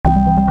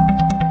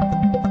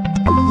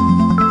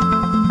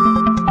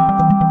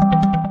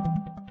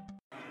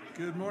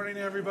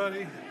morning,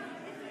 everybody.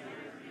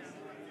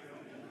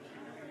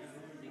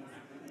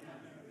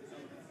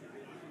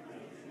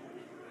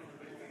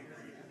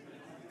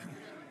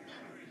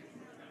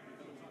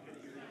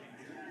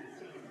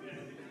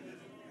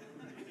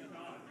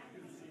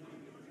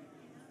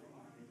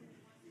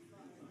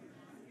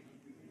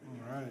 All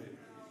right.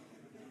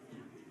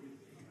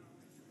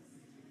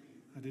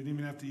 I didn't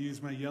even have to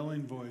use my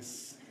yelling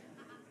voice.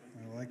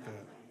 I like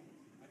that.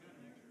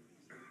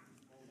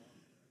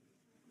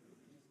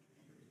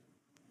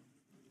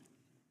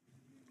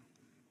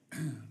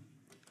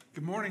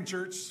 Good morning,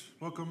 church.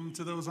 Welcome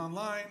to those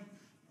online,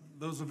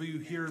 those of you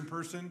here in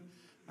person.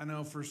 I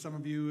know for some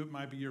of you it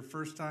might be your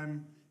first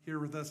time here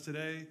with us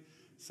today.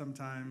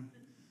 Sometime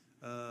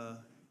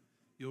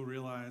you'll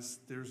realize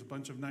there's a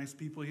bunch of nice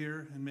people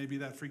here, and maybe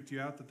that freaked you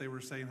out that they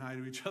were saying hi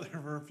to each other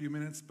for a few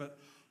minutes. But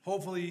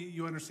hopefully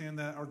you understand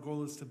that our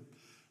goal is to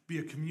be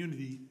a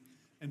community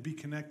and be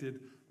connected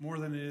more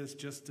than it is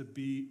just to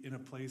be in a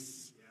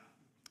place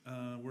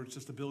where it's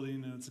just a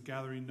building and it's a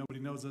gathering. Nobody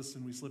knows us,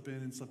 and we slip in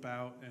and slip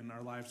out, and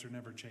our lives are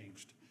never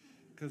changed.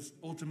 Because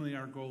ultimately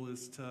our goal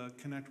is to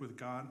connect with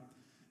God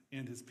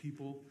and his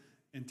people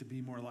and to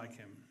be more like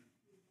him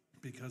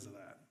because of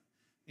that.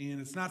 And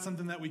it's not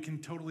something that we can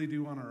totally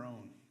do on our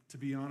own, to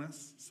be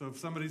honest. So if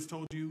somebody's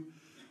told you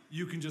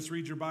you can just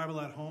read your Bible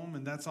at home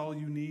and that's all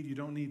you need, you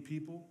don't need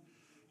people,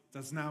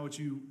 that's not what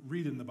you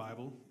read in the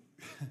Bible,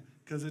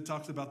 because it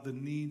talks about the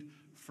need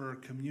for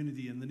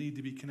community and the need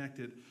to be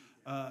connected.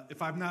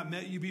 If I've not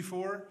met you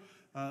before,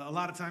 a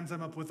lot of times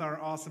I'm up with our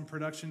awesome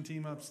production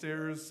team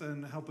upstairs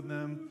and helping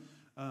them.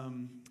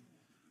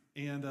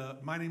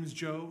 My name is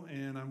Joe,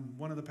 and I'm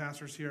one of the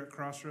pastors here at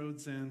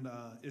Crossroads, and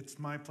it's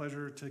my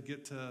pleasure to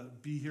get to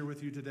be here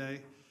with you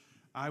today.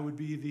 I would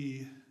be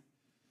the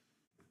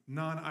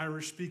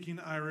non-Irish speaking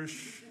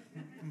Irish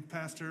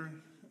pastor,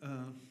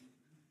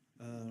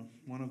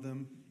 one of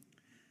them.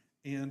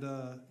 And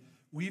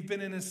we've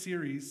been in a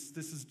series.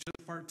 This is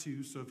just part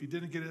 2, so if you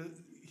didn't get to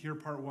hear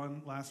part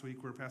 1 last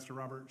week where Pastor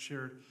Robert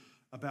shared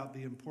about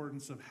the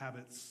importance of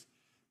habits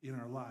in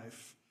our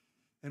life,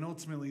 and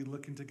ultimately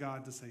looking to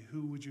God to say,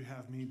 who would you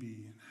have me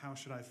be? And how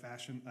should I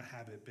fashion a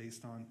habit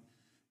based on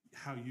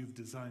how you've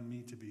designed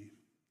me to be?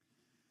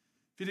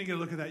 If you didn't get a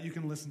look at that, you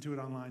can listen to it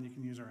online. You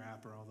can use our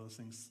app or all those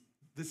things.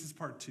 This is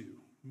part 2,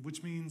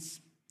 which means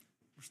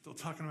we're still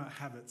talking about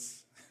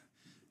habits.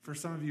 For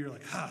some of you, you're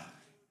like, I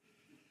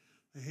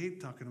hate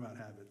talking about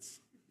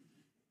habits.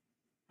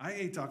 I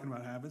hate talking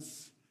about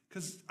habits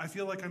because I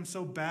feel like I'm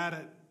so bad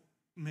at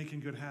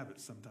making good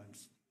habits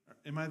sometimes.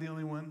 Am I the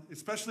only one?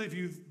 Especially if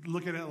you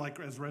look at it like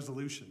as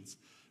resolutions.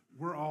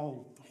 We're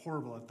all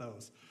horrible at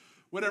those.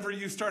 Whatever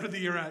you started the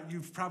year at,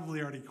 you've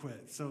probably already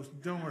quit. So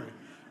don't worry.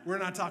 We're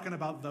not talking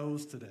about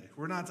those today.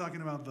 We're not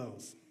talking about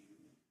those.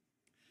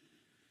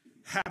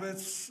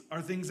 Habits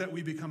are things that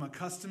we become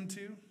accustomed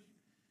to.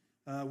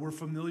 We're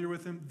familiar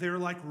with them. They're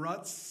like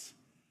ruts.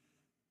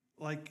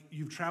 Like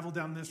you've traveled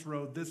down this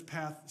road, this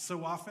path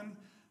so often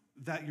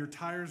that your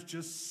tires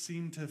just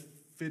seem to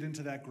fit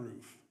into that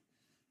groove.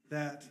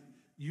 That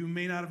you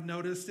may not have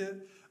noticed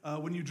it.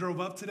 When you drove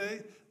up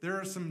today, there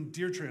are some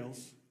deer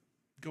trails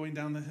going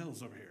down the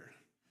hills over here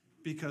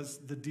because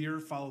the deer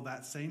follow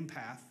that same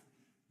path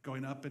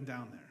going up and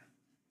down there.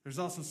 There's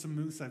also some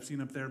moose I've seen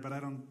up there, but I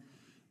don't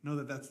know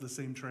that that's the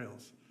same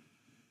trails.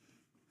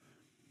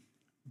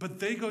 But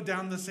they go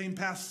down the same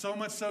path so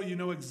much so you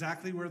know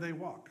exactly where they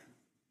walk.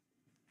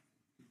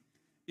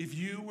 If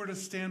you were to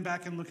stand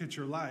back and look at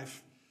your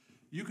life,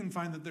 you can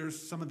find that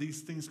there's some of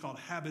these things called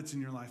habits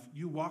in your life.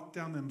 You walk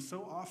down them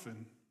so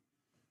often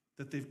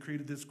that they've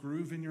created this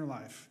groove in your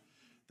life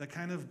that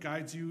kind of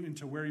guides you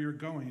into where you're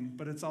going,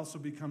 but it also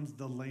becomes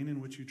the lane in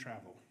which you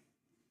travel.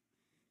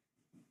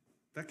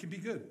 That can be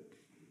good.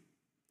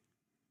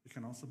 It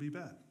can also be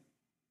bad.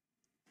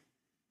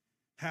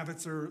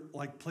 Habits are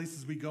like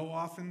places we go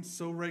often,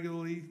 so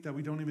regularly that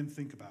we don't even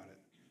think about it.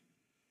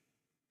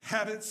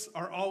 Habits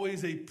are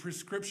always a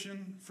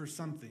prescription for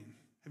something.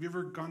 Have you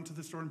ever gone to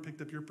the store and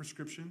picked up your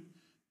prescription,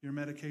 your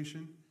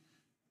medication,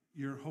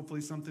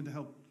 hopefully something to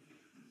help?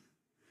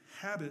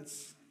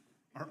 Habits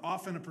are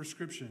often a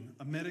prescription,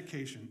 a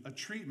medication, a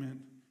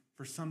treatment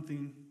for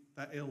something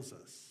that ails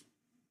us.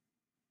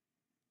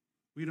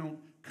 We don't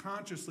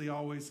consciously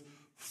always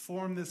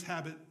form this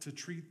habit to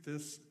treat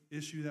this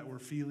issue that we're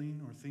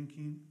feeling or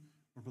thinking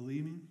or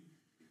believing.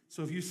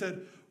 So if you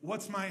said,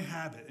 what's my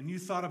habit? And you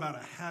thought about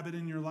a habit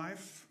in your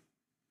life,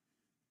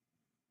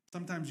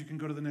 sometimes you can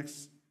go to the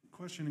next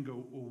question and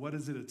go, well, what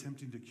is it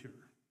attempting to cure?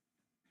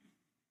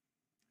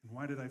 And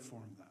why did I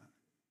form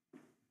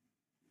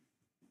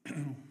that?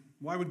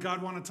 Why would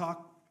God want to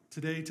talk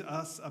today to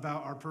us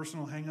about our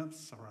personal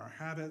hangups or our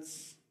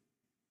habits?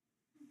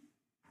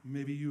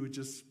 Maybe you would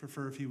just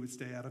prefer if he would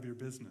stay out of your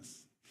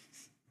business.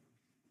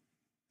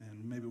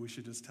 And maybe we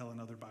should just tell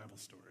another Bible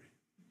story.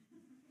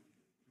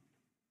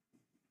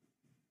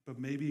 But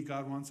maybe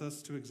God wants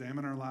us to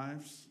examine our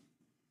lives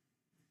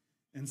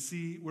and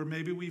see where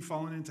maybe we've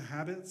fallen into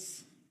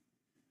habits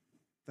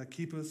that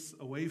keep us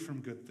away from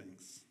good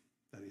things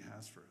that he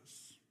has for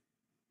us.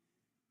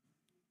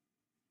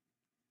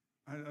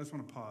 I just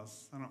want to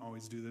pause. I don't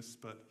always do this,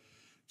 but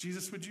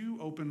Jesus, would you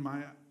open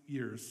my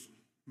ears,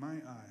 my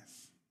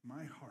eyes,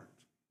 my heart,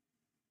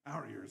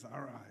 our ears,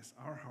 our eyes,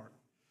 our heart,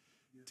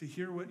 to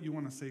hear what you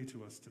want to say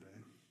to us today?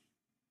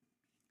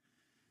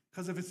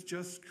 Because if it's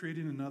just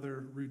creating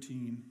another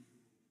routine,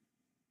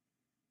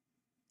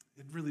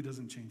 it really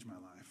doesn't change my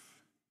life.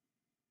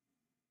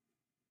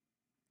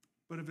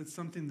 But if it's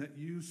something that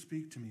you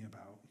speak to me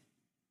about,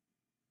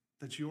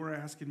 that you're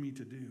asking me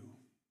to do,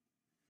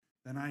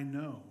 then I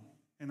know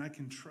and I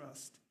can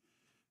trust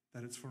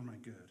that it's for my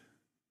good.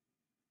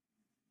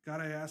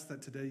 God, I ask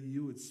that today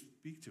you would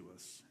speak to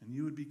us and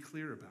you would be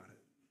clear about it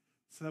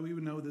so that we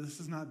would know that this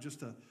is not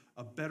just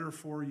a better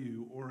for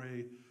you or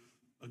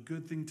a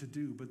good thing to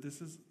do, but this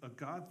is a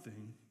God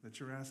thing that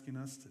you're asking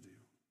us to do.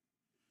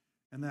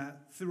 And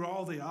that through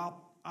all the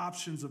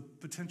options of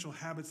potential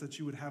habits that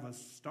you would have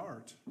us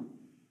start,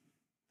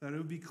 that it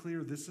would be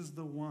clear this is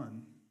the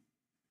one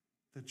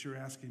that you're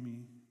asking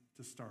me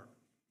to start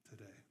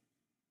today.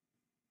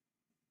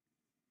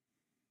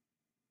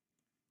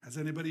 Has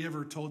anybody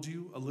ever told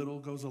you a little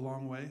goes a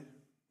long way?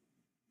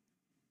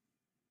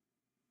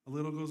 A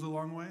little goes a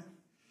long way?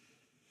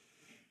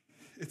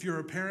 If you're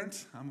a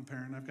parent, I'm a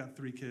parent, I've got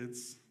 3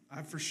 kids.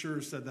 I've for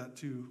sure said that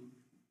to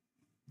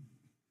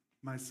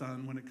my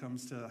son when it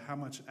comes to how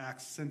much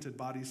Axe scented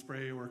body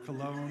spray or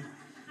cologne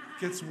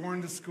gets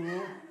worn to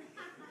school.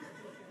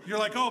 You're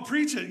like, oh,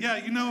 preach it. Yeah,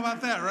 you know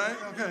about that, right?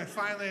 Okay,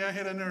 finally I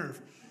hit a nerve.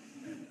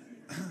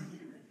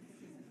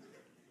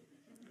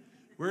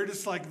 We're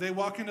just like, they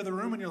walk into the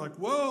room and you're like,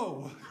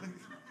 whoa.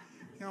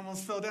 You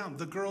almost fell down.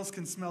 The girls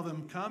can smell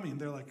them coming.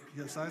 They're like,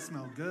 yes, I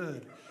smell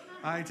good.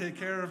 I take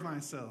care of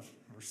myself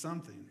or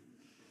something.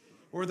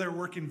 Or they're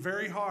working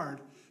very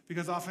hard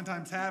because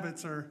oftentimes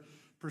habits are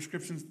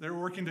prescriptions. They're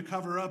working to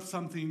cover up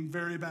something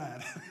very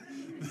bad.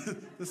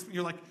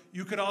 You're like,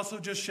 you could also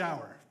just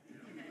shower.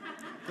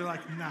 They're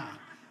like, nah,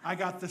 I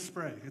got the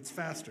spray. It's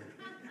faster.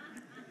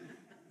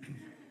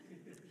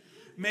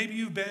 Maybe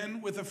you've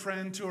been with a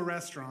friend to a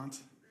restaurant,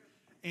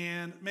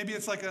 and maybe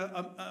it's like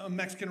a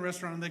Mexican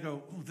restaurant, and they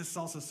go, oh, this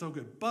salsa's so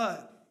good,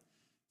 but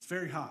it's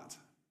very hot.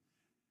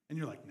 And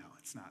you're like, no,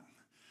 it's not.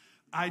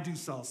 I do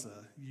salsa.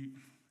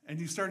 And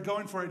you start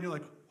going for it, and you're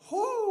like,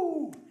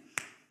 whoo,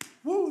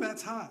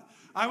 that's hot.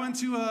 I went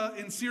to,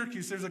 in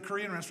Syracuse, there's a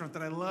Korean restaurant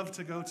that I love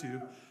to go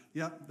to.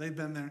 Yep, they've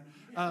been there.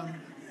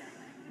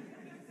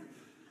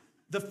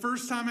 The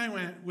first time I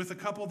went with a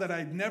couple that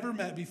I'd never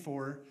met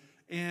before,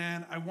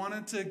 and I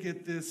wanted to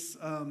get this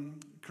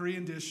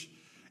Korean dish,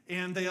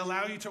 and they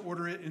allow you to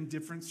order it in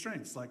different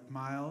strengths, like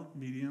mild,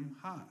 medium,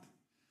 hot.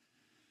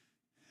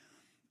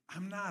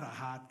 I'm not a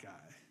hot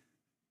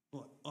guy.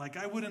 Like,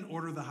 I wouldn't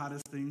order the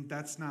hottest thing.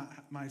 That's not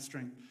my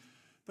strength.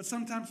 But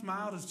sometimes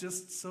mild is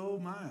just so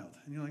mild,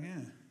 and you're like,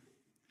 eh.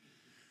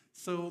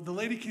 So the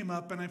lady came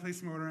up, and I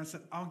placed my order, and I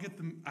said,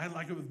 I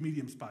like it with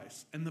medium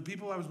spice. And the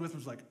people I was with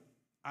was like,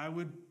 I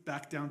would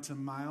back down to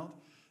mild.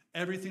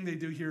 Everything they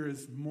do here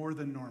is more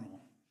than normal.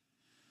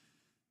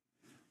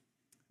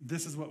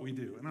 This is what we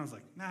do. And I was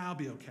like, nah, I'll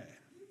be okay.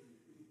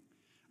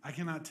 I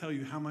cannot tell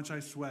you how much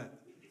I sweat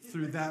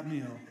through that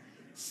meal.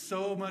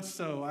 So much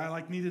so,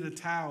 I needed a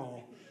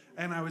towel,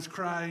 and I was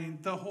crying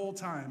the whole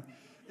time.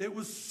 It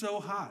was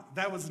so hot.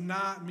 That was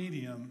not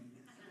medium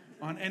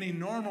on any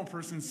normal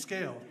person's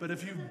scale. But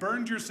if you've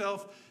burned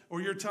yourself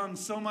or your tongue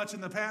so much in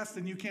the past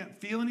and you can't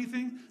feel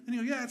anything, then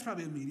you go, yeah, it's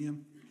probably a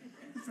medium.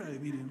 It's probably a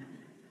medium.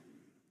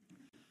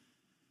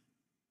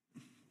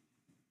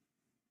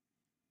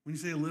 When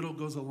you say a little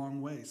goes a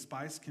long way,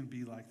 spice can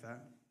be like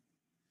that.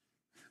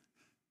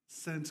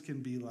 Scent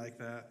can be like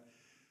that.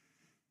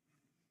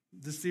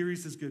 The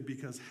series is good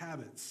because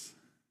habits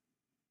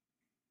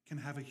can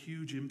have a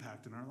huge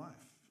impact in our life.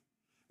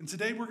 And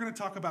today we're going to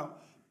talk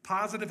about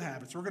positive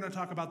habits. We're going to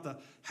talk about the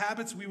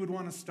habits we would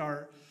want to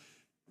start.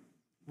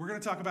 We're going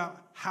to talk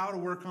about how to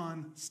work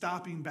on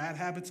stopping bad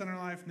habits in our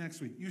life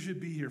next week. You should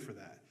be here for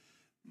that.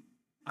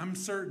 I'm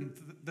certain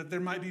that there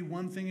might be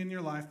one thing in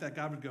your life that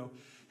God would go,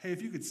 hey,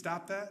 if you could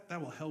stop that,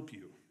 that will help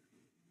you.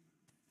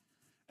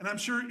 And I'm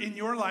sure in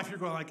your life you're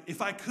going like,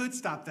 if I could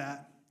stop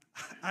that,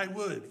 I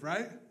would,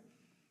 right?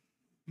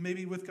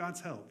 Maybe with God's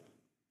help,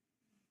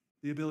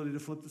 the ability to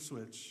flip the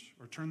switch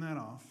or turn that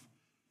off,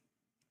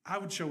 I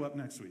would show up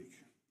next week.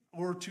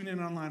 Or tune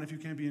in online if you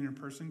can't be in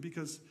person,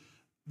 because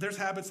there's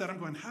habits that I'm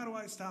going, how do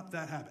I stop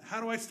that habit?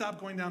 How do I stop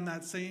going down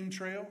that same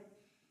trail?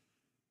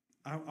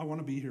 I want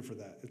to be here for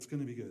that. It's going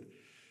to be good.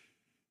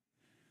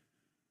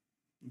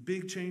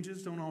 Big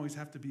changes don't always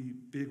have to be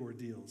big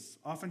ordeals.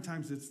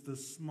 Oftentimes it's the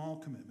small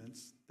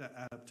commitments that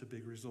add up to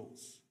big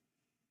results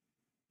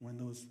when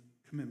those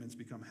commitments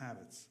become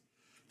habits.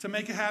 To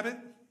make a habit,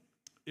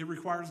 it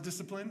requires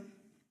discipline.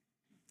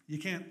 You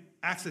can't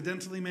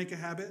accidentally make a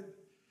habit,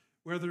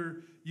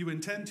 whether you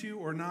intend to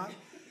or not.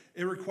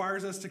 It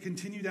requires us to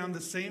continue down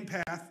the same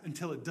path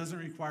until it doesn't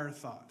require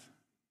thought.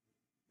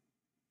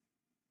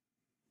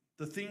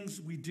 The things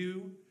we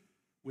do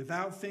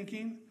without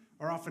thinking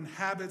are often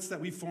habits that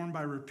we form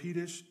by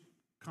repeated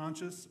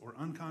conscious or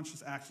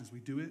unconscious actions. We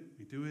do it.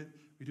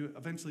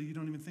 Eventually, you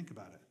don't even think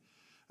about it.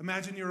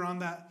 Imagine you're on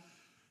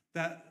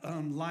that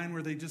line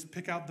where they just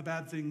pick out the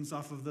bad things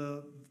off of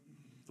the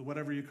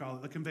whatever you call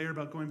it, the conveyor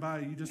belt going by.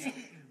 You just,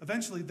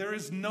 eventually, there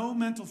is no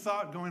mental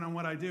thought going on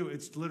what I do.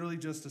 It's literally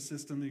just a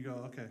system. You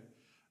go, okay,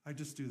 I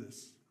just do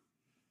this.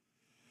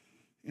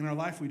 In our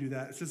life, we do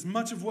that. It says,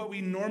 much of what we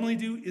normally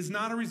do is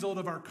not a result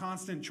of our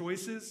constant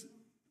choices,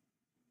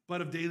 but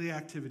of daily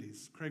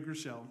activities. Craig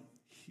Rochelle,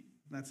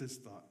 that's his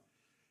thought.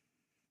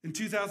 In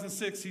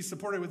 2006, he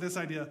supported with this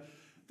idea.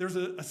 There's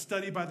a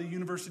study by the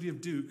University of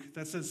Duke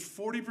that says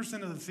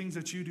 40% of the things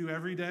that you do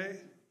every day,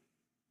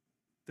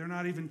 they're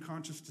not even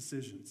conscious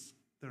decisions.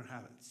 They're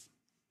habits.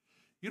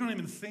 You don't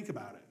even think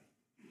about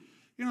it.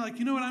 You're like,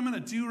 you know what I'm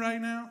going to do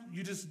right now?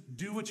 You just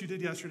do what you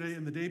did yesterday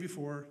and the day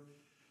before.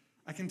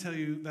 I can tell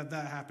you that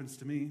happens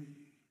to me.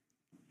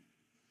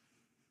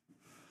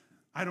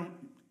 I don't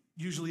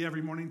usually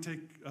every morning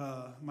take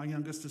my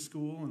youngest to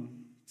school, and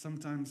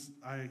sometimes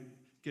I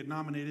get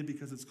nominated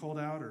because it's cold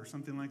out or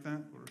something like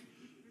that,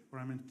 or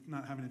I'm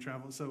not having to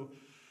travel. So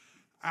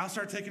I'll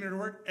start taking her to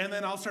work, and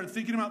then I'll start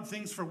thinking about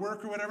things for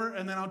work or whatever,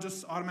 and then I'll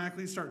just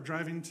automatically start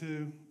driving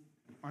to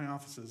my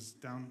offices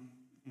down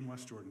in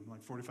West Jordan,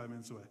 like 45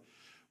 minutes away.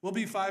 We'll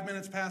be 5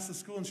 minutes past the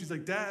school, and she's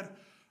like, Dad,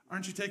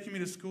 aren't you taking me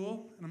to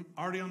school? And I'm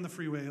already on the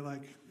freeway,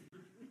 like,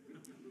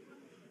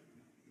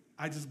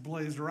 I just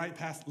blazed right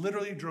past,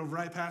 literally drove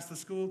right past the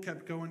school,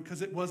 kept going,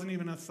 because it wasn't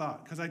even a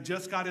thought, because I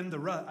just got in the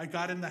rut, I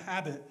got in the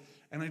habit,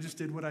 and I just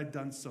did what I'd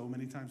done so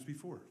many times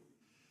before.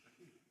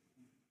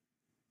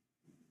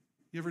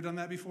 You ever done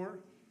that before?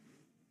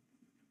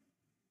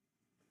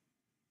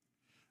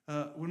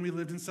 When we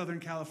lived in Southern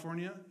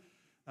California,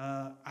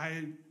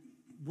 I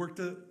worked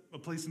at a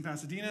place in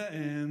Pasadena,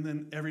 and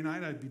then every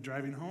night I'd be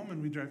driving home,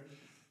 and we'd drive.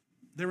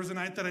 There was a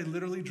night that I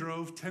literally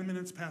drove 10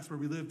 minutes past where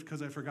we lived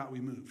because I forgot we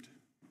moved.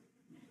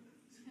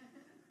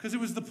 Because it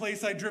was the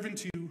place I'd driven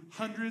to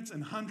hundreds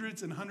and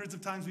hundreds and hundreds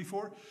of times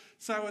before.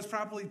 So I was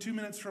probably 2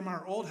 minutes from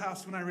our old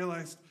house when I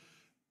realized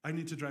I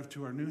need to drive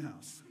to our new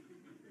house.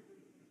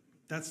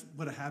 That's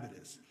what a habit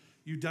is.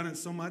 You've done it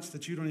so much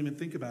that you don't even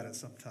think about it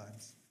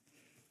sometimes.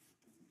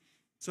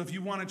 So if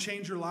you want to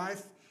change your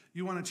life,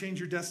 you want to change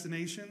your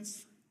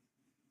destinations,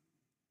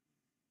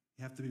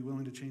 you have to be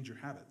willing to change your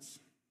habits.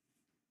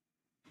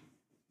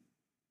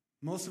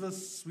 Most of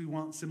us, we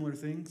want similar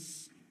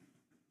things,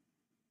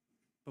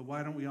 but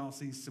why don't we all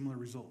see similar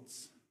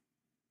results?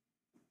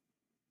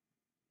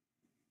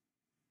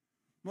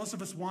 Most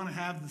of us want to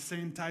have the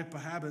same type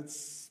of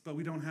habits, but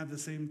we don't have the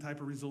same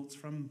type of results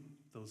from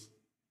those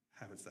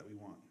habits that we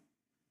want.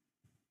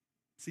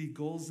 See,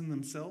 goals in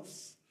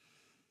themselves,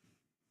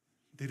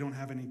 they don't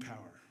have any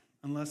power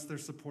unless they're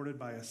supported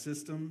by a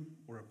system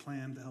or a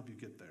plan to help you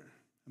get there.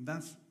 And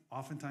that's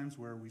oftentimes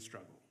where we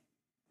struggle.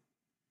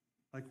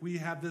 Like, we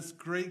have this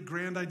great,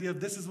 grand idea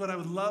of this is what I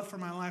would love for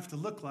my life to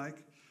look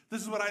like.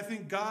 This is what I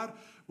think God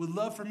would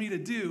love for me to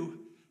do.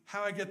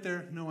 How I get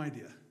there, no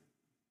idea.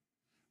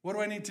 What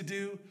do I need to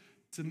do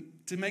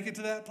to make it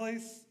to that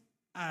place?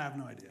 I have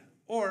no idea.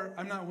 Or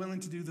I'm not willing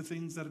to do the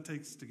things that it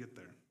takes to get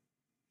there.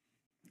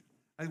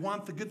 I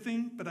want the good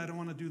thing, but I don't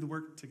want to do the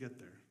work to get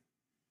there.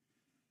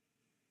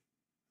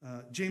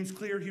 James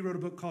Clear, he wrote a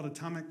book called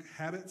Atomic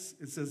Habits.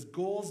 It says,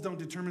 goals don't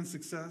determine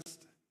success,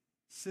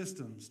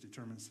 systems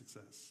determine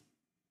success.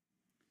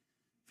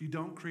 If you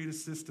don't create a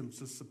system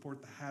to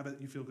support the habit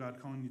you feel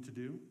God calling you to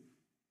do,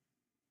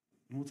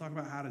 and we'll talk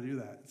about how to do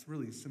that. It's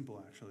really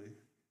simple, actually.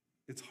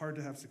 It's hard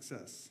to have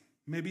success.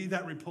 Maybe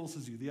that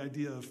repulses you, the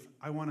idea of,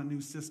 I want a new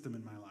system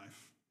in my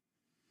life,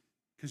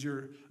 because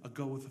you're a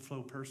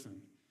go-with-the-flow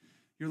person.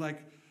 You're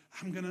like,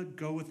 I'm going to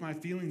go with my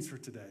feelings for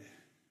today.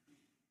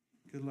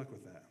 Good luck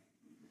with that.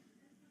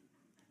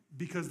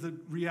 Because the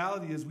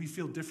reality is we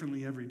feel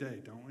differently every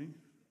day, don't we?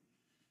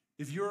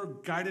 If you're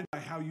guided by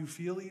how you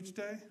feel each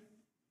day,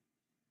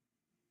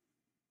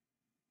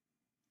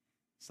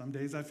 some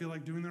days I feel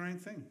like doing the right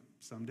thing.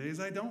 Some days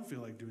I don't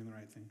feel like doing the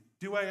right thing.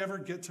 Do I ever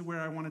get to where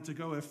I wanted to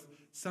go if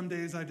some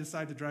days I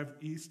decide to drive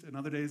east and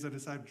other days I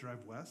decide to drive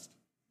west?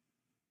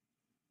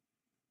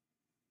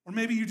 Or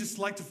maybe you just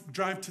like to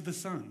drive to the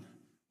sun.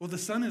 Well, the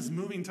sun is a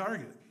moving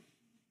target.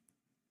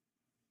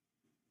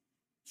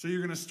 So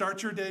you're going to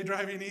start your day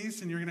driving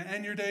east and you're going to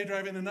end your day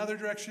driving another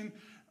direction.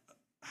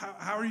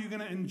 How are you going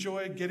to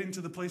enjoy getting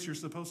to the place you're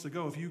supposed to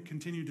go if you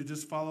continue to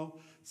just follow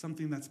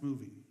something that's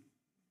moving?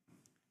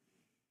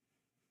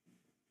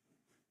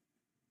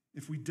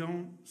 If we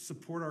don't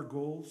support our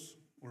goals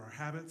or our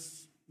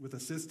habits with a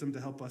system to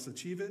help us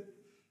achieve it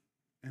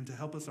and to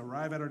help us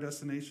arrive at our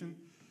destination,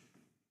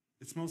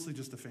 it's mostly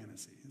just a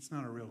fantasy. It's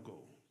not a real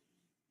goal.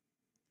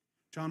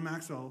 John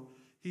Maxwell,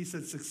 he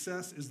said,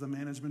 success is the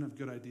management of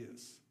good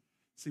ideas.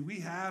 See,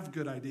 we have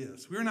good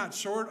ideas. We're not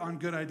short on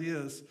good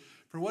ideas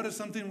for what is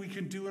something we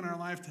can do in our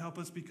life to help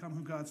us become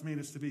who God's made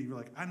us to be. We're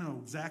like, I know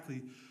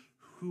exactly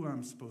who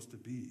I'm supposed to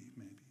be,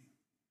 maybe.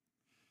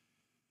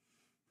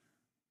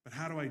 But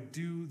how do I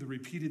do the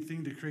repeated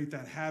thing to create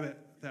that habit,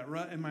 that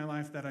rut in my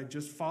life that I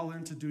just fall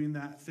into doing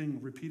that thing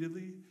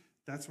repeatedly?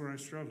 That's where I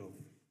struggle.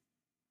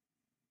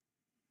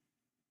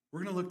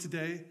 We're going to look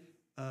today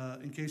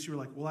in case you were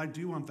like, well, I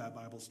do want that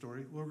Bible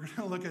story, well, we're going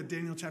to look at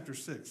Daniel chapter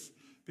 6,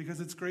 because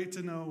it's great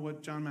to know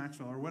what John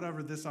Maxwell or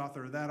whatever this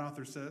author or that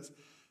author says,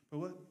 but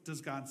what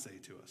does God say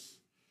to us?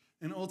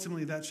 And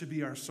ultimately, that should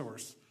be our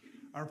source,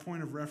 our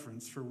point of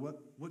reference for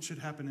what should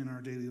happen in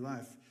our daily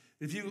life.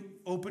 If you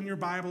open your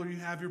Bible or you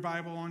have your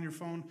Bible on your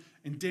phone,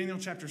 in Daniel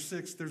chapter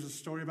 6, there's a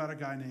story about a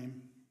guy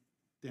named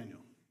Daniel.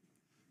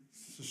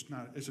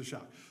 It's a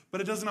shock. But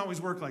it doesn't always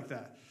work like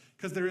that,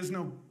 because there is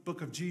no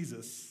book of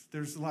Jesus.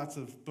 There's lots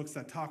of books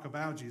that talk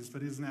about Jesus,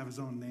 but he doesn't have his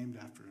own named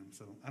after him.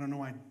 So I don't know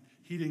why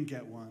he didn't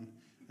get one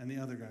and the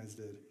other guys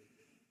did.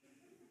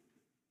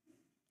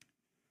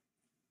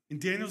 In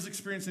Daniel's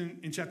experience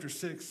in chapter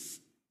 6,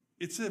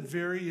 it's a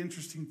very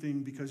interesting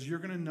thing, because you're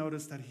going to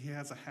notice that he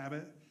has a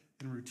habit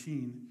and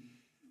routine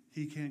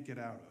he can't get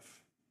out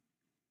of.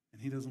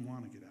 And he doesn't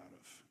want to get out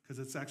of, because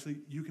it's actually,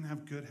 you can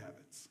have good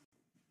habits.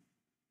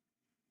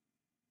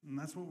 And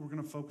that's what we're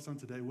going to focus on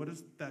today. What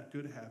is that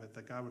good habit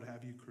that God would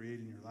have you create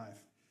in your life?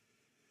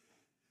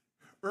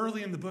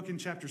 Early in the book in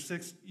chapter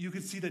 6, you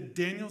could see that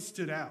Daniel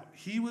stood out.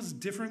 He was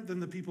different than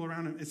the people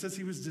around him. It says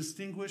he was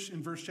distinguished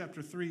in verse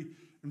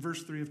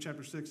 3 of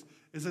chapter 6.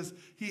 It says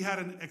he had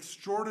an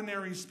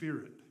extraordinary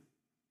spirit.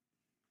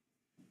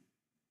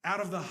 Out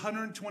of the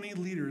 120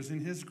 leaders in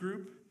his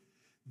group,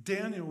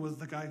 Daniel was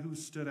the guy who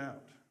stood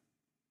out.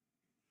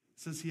 It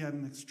says he had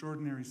an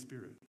extraordinary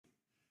spirit.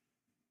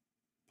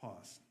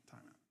 Pause. Time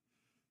out.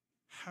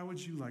 How would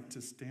you like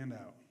to stand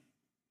out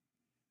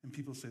and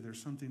people say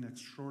there's something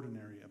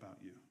extraordinary about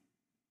you?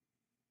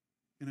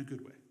 In a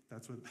good way.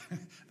 That's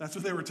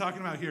what they were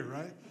talking about here,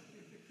 right?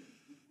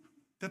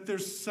 That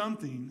there's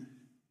something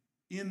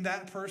in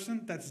that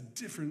person that's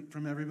different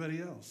from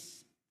everybody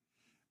else.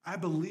 I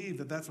believe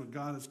that that's what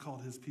God has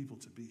called his people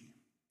to be.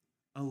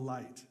 A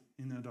light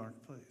in a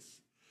dark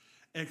place.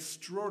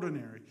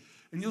 Extraordinary.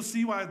 And you'll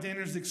see why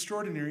Daniel is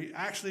extraordinary.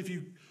 Actually, if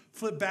you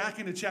flip back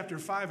into chapter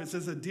 5, it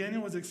says that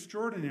Daniel was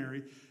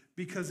extraordinary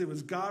because it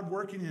was God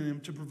working in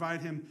him to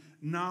provide him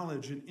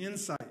knowledge and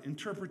insight,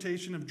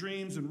 interpretation of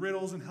dreams and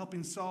riddles, and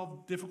helping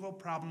solve difficult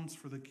problems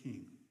for the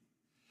king.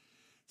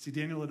 See,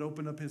 Daniel had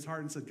opened up his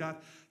heart and said, God,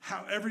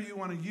 however you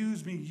want to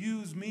use me,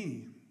 use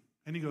me.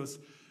 And he goes,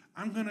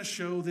 I'm going to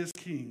show this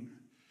king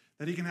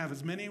that he can have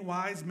as many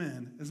wise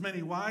men, as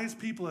many wise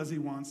people as he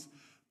wants,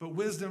 but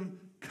wisdom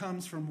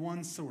comes from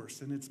one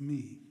source, and it's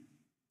me.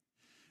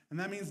 And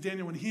that means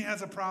Daniel, when he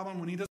has a problem,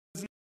 when he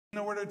doesn't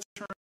know where to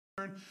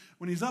turn,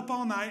 when he's up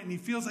all night and he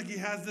feels like he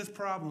has this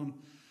problem,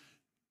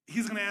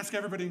 he's going to ask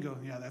everybody and go,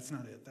 yeah, that's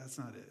not it, that's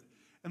not it.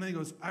 And then he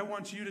goes, I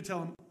want you to tell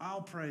him,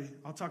 I'll pray,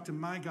 I'll talk to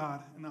my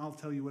God, and I'll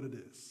tell you what it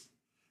is.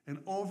 And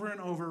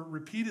over,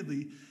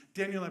 repeatedly,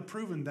 Daniel had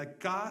proven that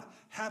God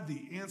had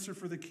the answer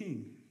for the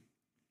king.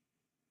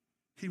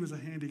 He was a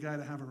handy guy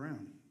to have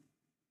around.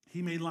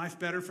 He made life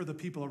better for the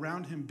people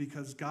around him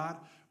because God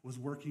was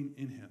working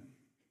in him.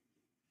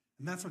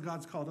 And that's what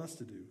God's called us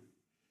to do.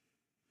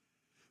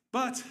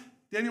 But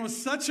Daniel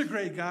was such a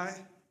great guy,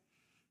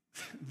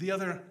 the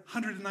other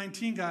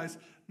 119 guys,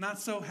 not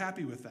so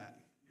happy with that.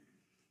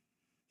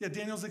 Yeah,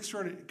 Daniel's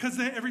extraordinary. Because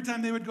every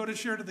time they would go to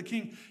share to the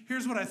king,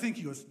 here's what I think.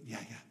 He goes, yeah,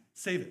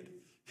 save it.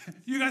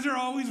 You guys are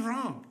always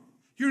wrong.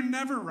 You're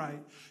never right.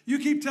 You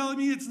keep telling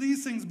me it's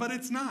these things, but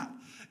it's not.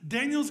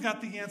 Daniel's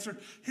got the answer.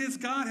 His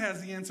God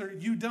has the answer.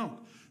 You don't.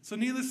 So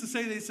needless to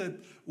say, they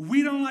said,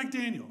 we don't like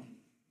Daniel.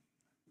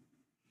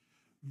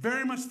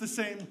 Very much the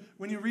same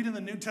when you read in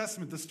the New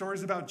Testament the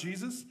stories about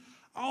Jesus.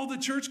 All the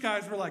church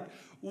guys were like,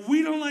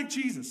 we don't like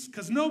Jesus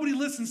because nobody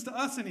listens to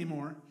us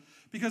anymore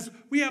because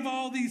we have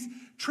all these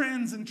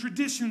trends and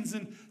traditions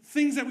and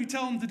things that we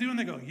tell them to do, and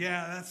they go,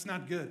 yeah, that's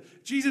not good.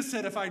 Jesus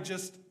said if I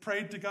just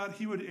prayed to God,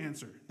 he would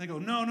answer. They go,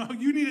 no,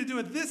 you need to do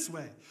it this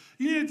way.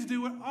 You need to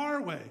do it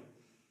our way.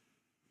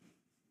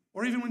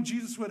 Or even when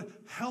Jesus would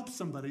help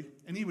somebody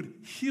and he would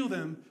heal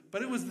them,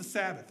 but it was the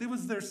Sabbath. It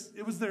was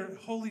their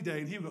holy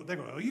day. And they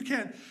go, oh, you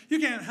can't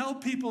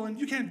help people and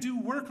you can't do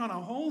work on a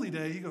holy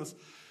day. He goes,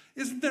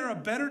 isn't there a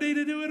better day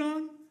to do it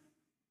on?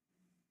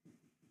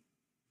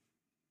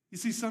 You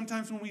see,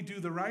 sometimes when we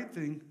do the right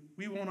thing,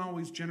 we won't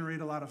always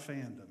generate a lot of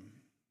fandom.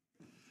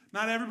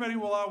 Not everybody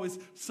will always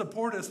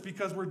support us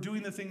because we're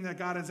doing the thing that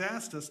God has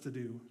asked us to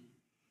do.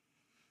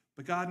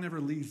 But God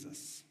never leaves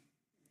us.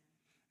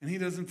 And he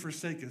doesn't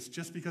forsake us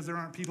just because there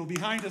aren't people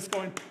behind us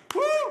going,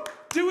 woo,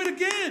 do it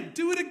again,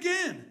 do it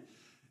again.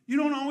 You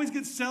don't always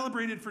get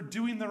celebrated for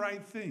doing the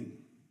right thing.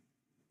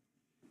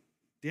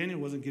 Daniel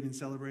wasn't getting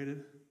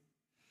celebrated.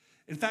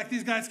 In fact,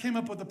 these guys came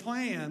up with a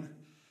plan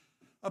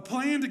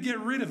to get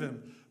rid of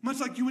him. Much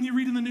like when you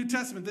read in the New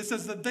Testament, it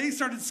says that they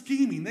started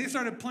scheming. They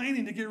started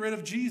planning to get rid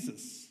of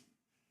Jesus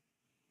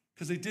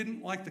because they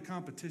didn't like the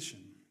competition.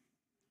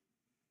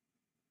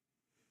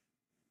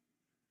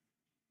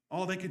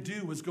 All they could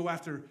do was go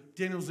after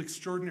Daniel's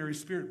extraordinary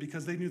spirit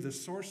because they knew the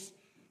source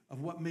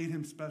of what made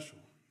him special.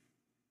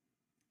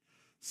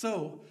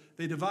 So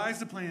they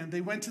devised a plan.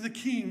 They went to the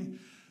king.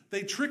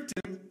 They tricked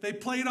him. They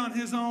played on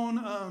his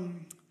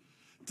own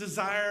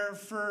desire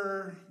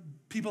for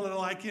people that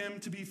like him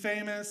to be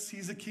famous.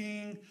 He's a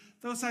king,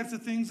 those types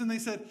of things. And they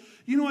said,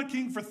 you know what,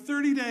 king, for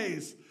 30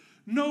 days,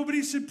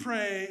 nobody should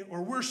pray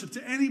or worship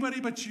to anybody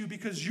but you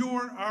because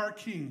you're our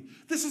king.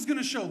 This is going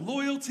to show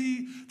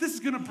loyalty. This is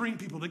going to bring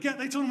people together.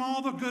 They told him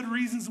all the good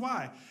reasons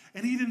why.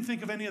 And he didn't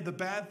think of any of the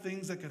bad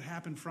things that could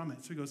happen from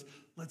it. So he goes,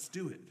 let's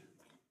do it.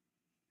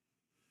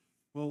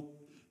 Well,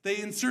 they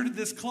inserted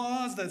this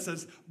clause that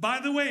says, by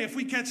the way, if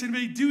we catch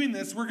anybody doing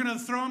this, we're going to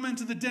throw them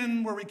into the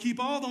den where we keep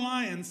all the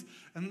lions,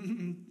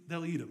 and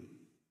they'll eat them.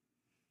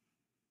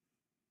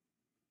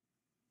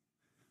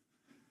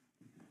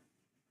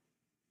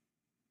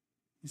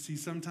 You see,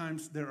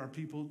 sometimes there are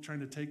people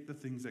trying to take the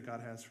things that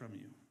God has from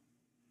you,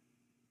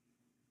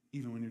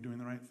 even when you're doing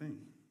the right thing.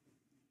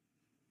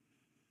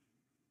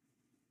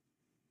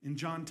 In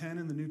John 10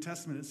 in the New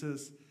Testament, it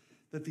says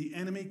that the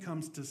enemy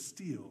comes to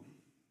steal,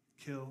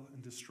 kill,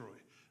 and destroy.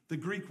 The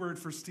Greek word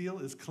for steal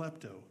is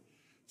klepto. So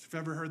if you've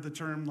ever heard the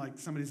term like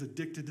somebody's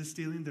addicted to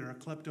stealing, they're a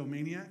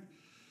kleptomaniac.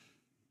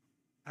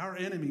 Our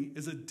enemy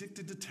is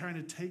addicted to trying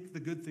to take the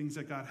good things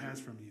that God has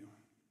from you.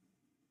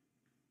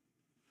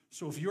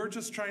 So if you're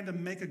just trying to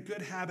make a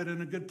good habit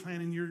and a good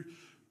plan and you're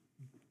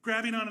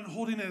grabbing on and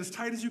holding it as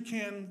tight as you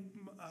can,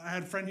 I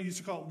had a friend who used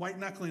to call it white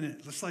knuckling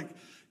it. Just like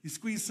you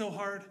squeeze so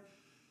hard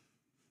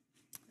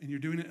and you're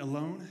doing it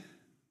alone,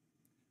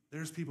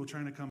 there's people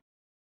trying to come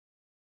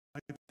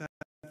wipe that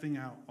thing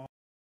out.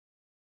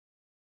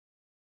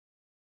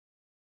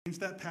 Change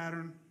that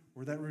pattern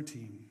or that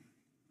routine.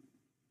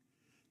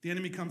 The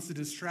enemy comes to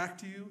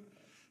distract you,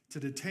 to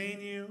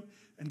detain you,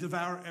 and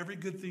devour every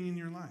good thing in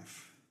your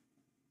life.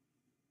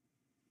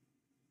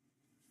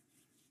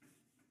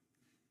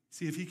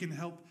 See, if he can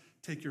help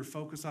take your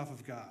focus off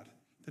of God,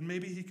 then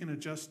maybe he can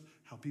adjust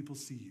how people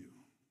see you.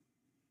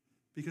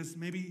 Because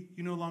maybe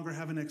you no longer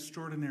have an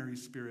extraordinary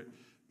spirit.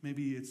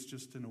 Maybe it's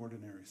just an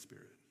ordinary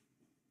spirit.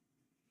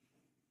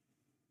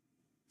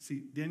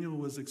 See, Daniel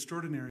was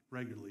extraordinary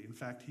regularly. In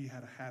fact, he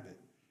had a habit.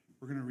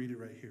 We're going to read it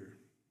right here.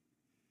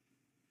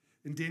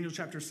 In Daniel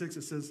chapter 6,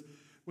 it says,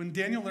 when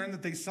Daniel learned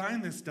that they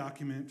signed this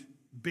document,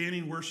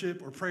 banning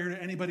worship or prayer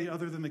to anybody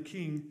other than the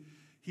king,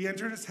 he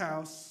entered his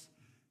house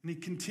and he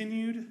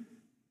continued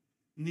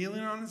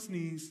kneeling on his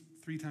knees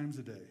 3 times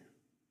a day,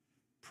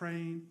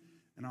 praying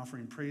and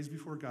offering praise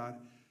before God,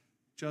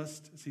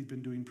 just as he'd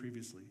been doing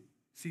previously.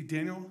 See,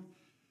 Daniel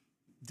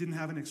didn't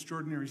have an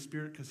extraordinary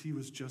spirit because he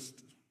was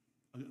just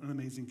an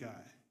amazing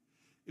guy.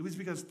 It was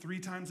because 3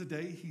 times a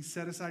day he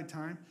set aside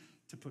time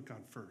to put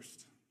God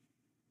first.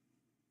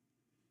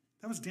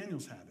 That was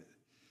Daniel's habit.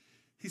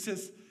 He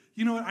says,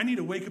 you know what? I need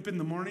to wake up in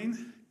the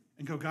morning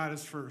and go, God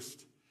is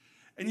first.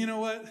 And you know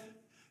what?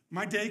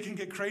 My day can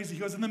get crazy.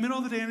 He goes, in the middle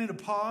of the day, I need to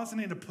pause and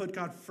I need to put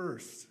God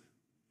first.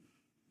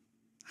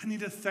 I need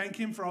to thank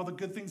him for all the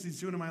good things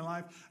he's doing in my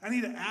life. I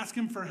need to ask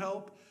him for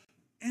help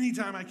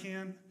anytime I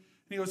can. And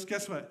he goes,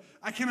 guess what?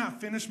 I cannot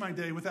finish my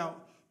day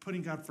without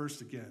putting God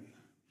first again.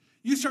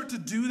 You start to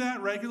do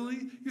that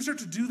regularly. You start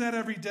to do that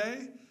every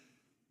day.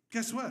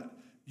 Guess what?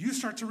 You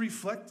start to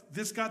reflect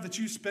this God that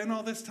you spend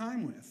all this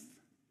time with.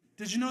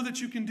 Did you know that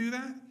you can do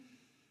that?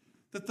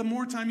 That the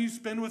more time you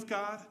spend with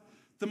God,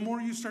 the more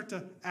you start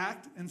to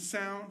act and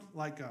sound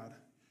like God.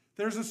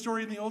 There's a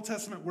story in the Old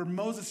Testament where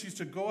Moses used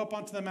to go up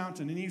onto the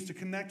mountain and he used to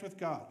connect with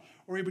God.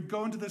 Or he would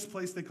go into this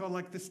place they call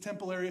like this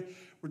temple area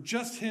where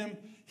just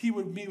he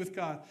would meet with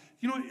God.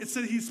 You know what? It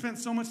said he spent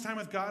so much time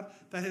with God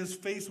that his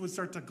face would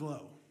start to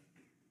glow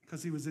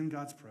because he was in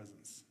God's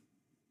presence.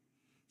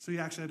 So he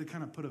actually had to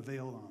kind of put a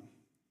veil on.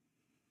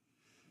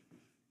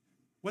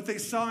 What they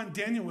saw in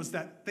Daniel was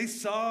that they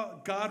saw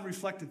God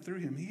reflected through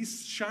him.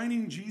 He's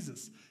shining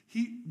Jesus.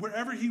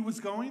 Wherever he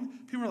was going,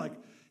 people were like,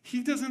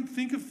 he doesn't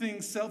think of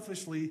things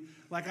selfishly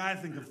like I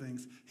think of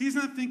things. He's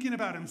not thinking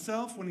about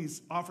himself when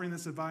he's offering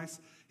this advice.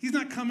 He's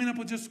not coming up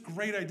with just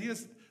great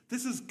ideas.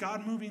 This is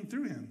God moving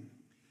through him.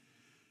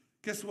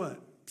 Guess what?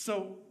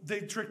 So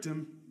they tricked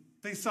him.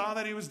 They saw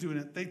that he was doing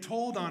it. They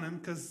told on him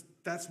because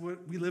that's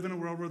what we live in a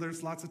world where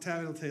there's lots of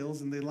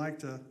tattletales and they like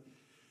to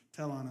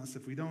tell on us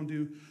if we don't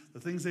do the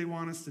things they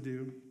want us to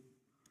do.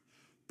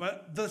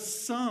 But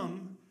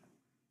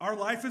our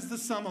life is the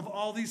sum of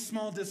all these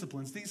small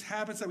disciplines, these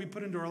habits that we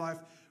put into our life,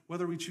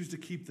 whether we choose to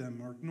keep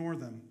them or ignore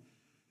them.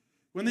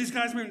 When these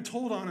guys were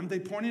told on him, they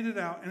pointed it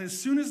out. And as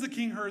soon as the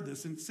king heard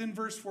this, and it's in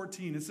verse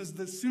 14, it says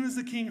that as soon as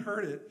the king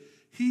heard it,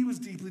 he was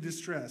deeply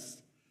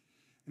distressed.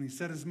 And he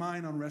set his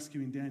mind on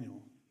rescuing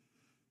Daniel.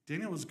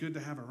 Daniel was good to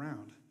have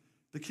around.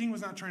 The king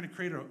was not trying to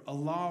create a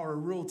law or a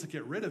rule to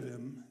get rid of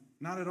him.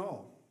 Not at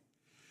all.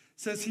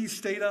 It says he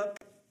stayed up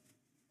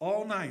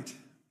all night,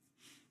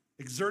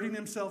 exerting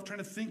himself, trying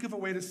to think of a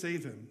way to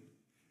save him.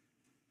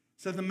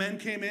 So the men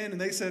came in and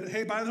they said,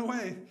 hey, by the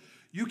way,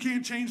 you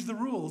can't change the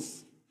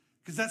rules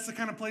because that's the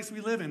kind of place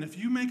we live in. If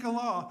you make a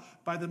law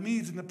by the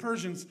Medes and the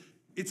Persians,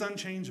 it's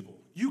unchangeable.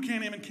 You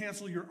can't even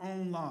cancel your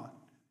own law,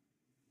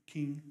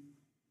 king.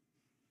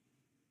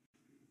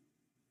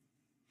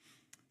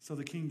 So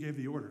the king gave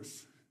the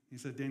orders. He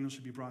said Daniel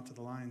should be brought to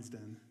the lion's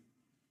den.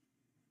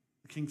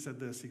 The king said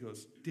this. He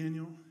goes,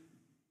 Daniel,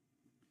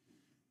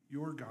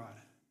 your God,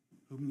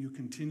 whom you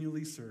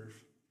continually serve,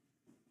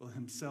 will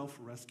himself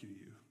rescue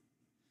you.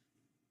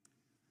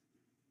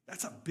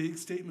 That's a big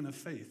statement of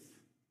faith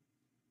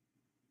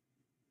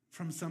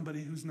from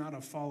somebody who's not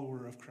a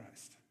follower of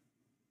Christ.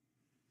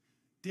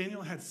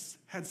 Daniel had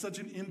such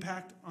an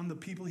impact on the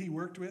people he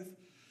worked with.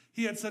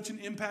 He had such an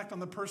impact on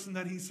the person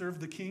that he served,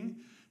 the king,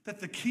 that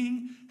the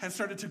king had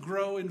started to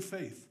grow in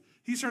faith.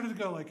 He started to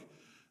go like,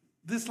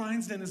 this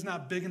lion's den is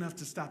not big enough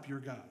to stop your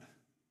God.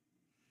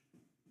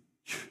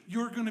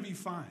 You're going to be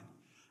fine.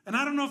 And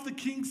I don't know if the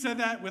king said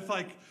that with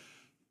like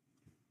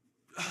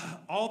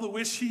all the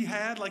wish he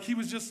had, like he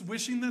was just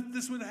wishing that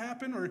this would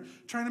happen or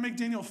trying to make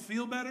Daniel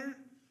feel better.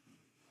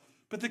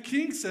 But the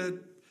king said,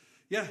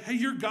 yeah, hey,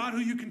 your God who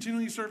you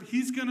continually serve,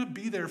 he's going to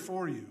be there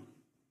for you.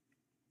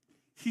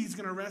 He's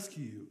going to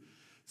rescue you.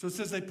 So it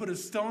says they put a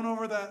stone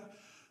over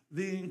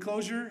the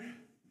enclosure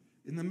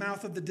in the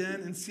mouth of the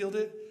den and sealed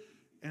it,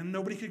 and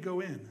nobody could go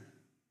in.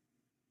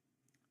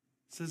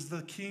 It says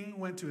the king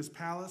went to his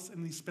palace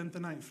and he spent the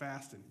night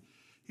fasting.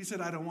 He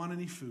said, I don't want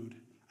any food.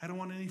 I don't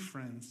want any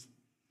friends.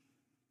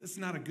 It's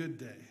not a good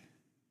day. It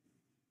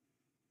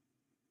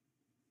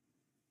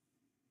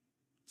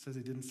says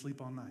he didn't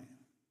sleep all night.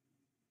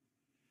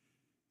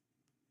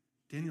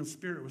 Daniel's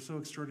spirit was so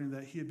extraordinary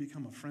that he had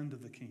become a friend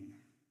of the king.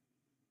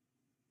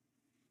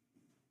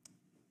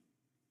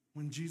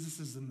 When Jesus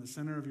is in the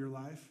center of your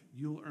life,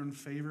 you'll earn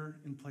favor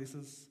in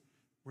places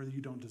where you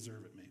don't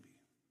deserve it, maybe.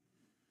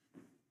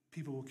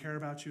 People will care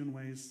about you in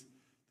ways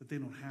that they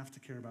don't have to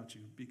care about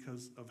you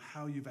because of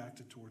how you've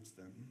acted towards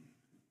them.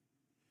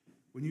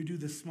 When you do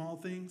the small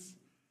things,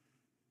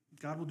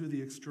 God will do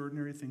the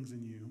extraordinary things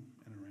in you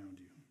and around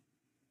you.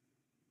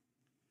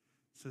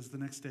 It says the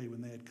next day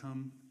when they had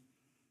come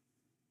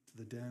to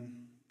the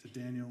den, to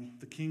Daniel,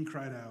 the king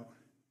cried out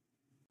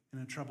in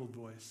a troubled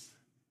voice,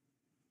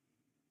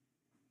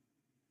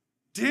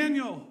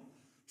 Daniel,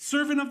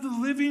 servant of the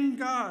living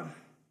God,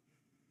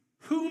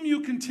 whom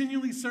you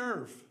continually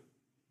serve,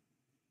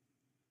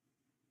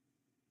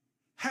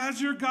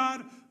 has your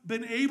God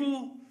been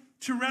able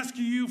to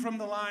rescue you from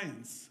the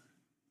lions?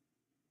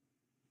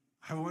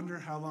 I wonder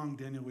how long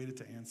Daniel waited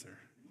to answer.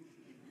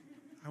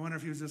 I wonder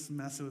if he was just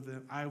messing with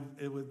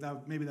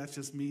it. Maybe that's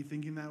just me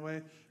thinking that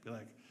way. Be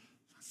like,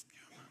 let's give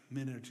him a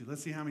minute or two.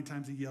 Let's see how many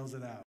times he yells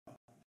it out.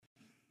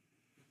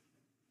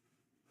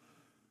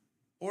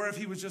 Or if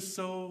he was just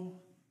so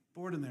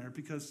bored in there,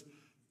 because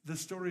the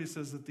story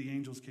says that the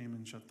angels came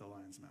and shut the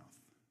lion's mouth.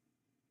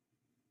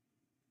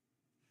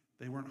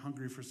 They weren't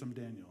hungry for some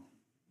Daniel.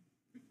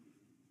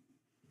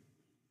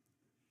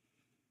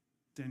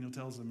 Daniel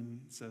tells them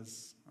and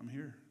says, I'm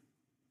here.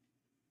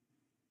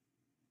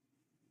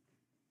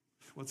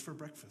 What's for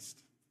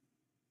breakfast?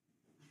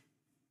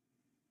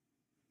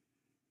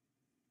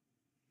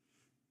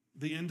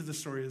 The end of the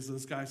story is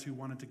those guys who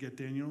wanted to get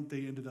Daniel,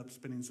 they ended up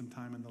spending some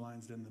time in the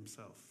lion's den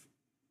themselves.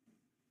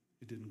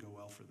 It didn't go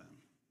well for them.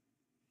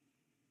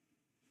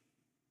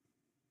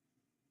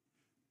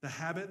 The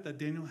habit that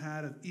Daniel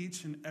had of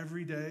each and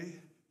every day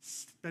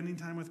spending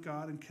time with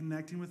God and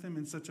connecting with him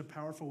in such a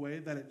powerful way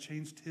that it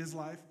changed his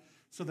life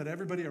so that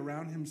everybody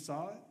around him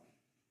saw it,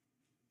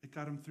 it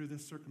got him through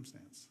this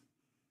circumstance.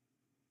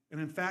 And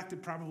in fact,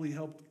 it probably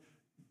helped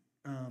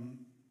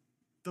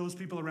those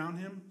people around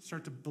him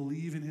start to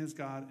believe in his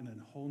God in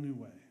a whole new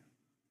way.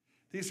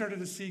 They started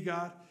to see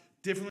God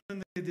differently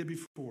than they did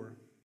before.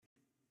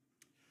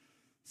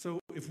 So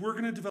if we're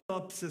going to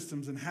develop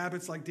systems and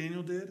habits like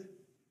Daniel did,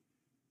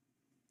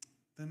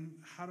 then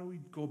how do we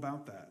go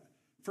about that?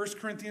 1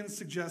 Corinthians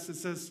suggests, it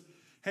says,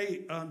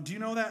 hey, do you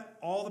know that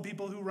all the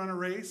people who run a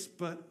race,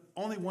 but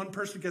only one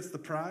person gets the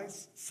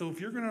prize? So if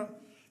you're going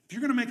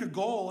to make a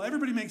goal,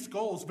 everybody makes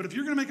goals, but if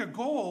you're going to make a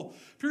goal,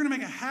 if you're going to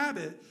make a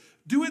habit,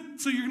 do it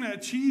so you're going to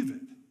achieve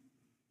it.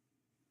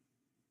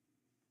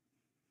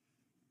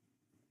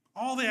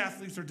 All the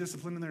athletes are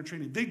disciplined in their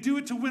training. They do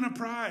it to win a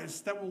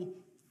prize that will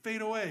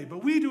fade away,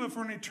 but we do it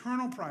for an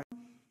eternal prize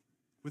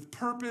with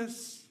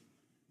purpose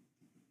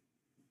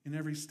in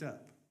every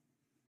step.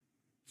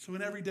 So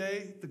in every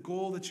day, the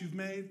goal that you've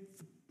made,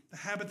 the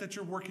habit that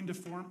you're working to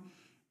form,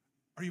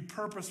 are you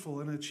purposeful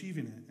in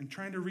achieving it and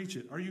trying to reach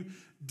it? Are you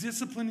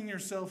disciplining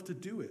yourself to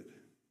do it?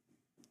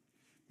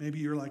 Maybe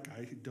you're like,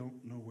 I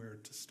don't know where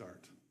to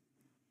start.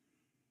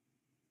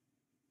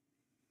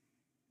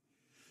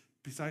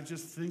 Besides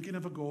just thinking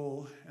of a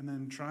goal and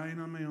then trying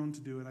on my own to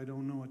do it, I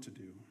don't know what to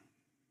do.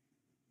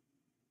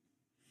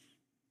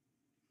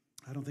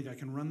 I don't think I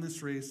can run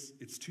this race.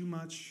 It's too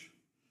much.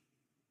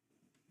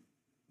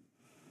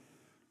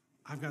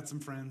 I've got some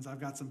friends, I've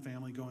got some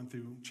family going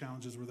through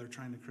challenges where they're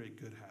trying to create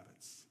good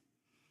habits.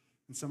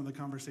 And some of the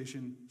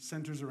conversation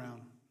centers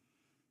around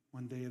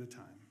one day at a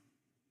time.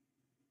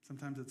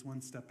 Sometimes it's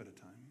one step at a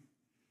time,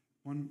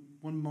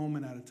 one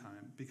moment at a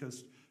time,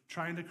 because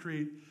trying to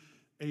create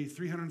a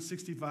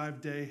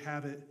 365-day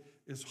habit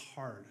is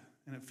hard,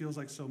 and it feels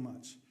like so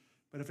much.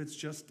 But if it's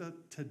just a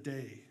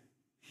today,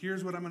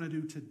 here's what I'm going to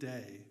do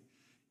today,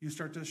 you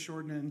start to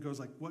shorten it and goes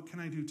like, what can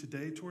I do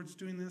today towards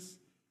doing this?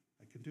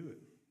 I can do it.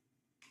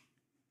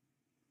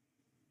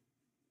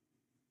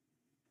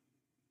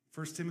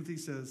 1 Timothy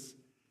says,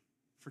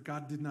 For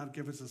God did not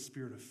give us a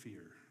spirit of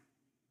fear,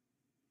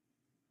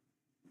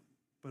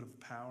 but of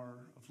power,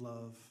 of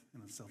love,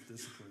 and of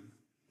self-discipline.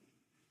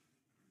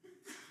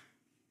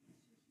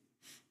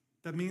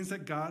 That means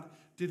that God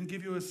didn't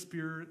give you a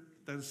spirit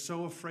that is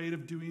so afraid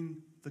of doing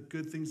the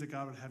good things that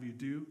God would have you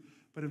do,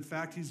 but in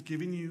fact, he's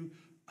giving you,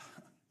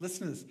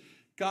 listen to this,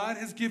 God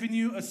has given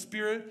you a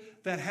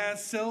spirit that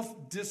has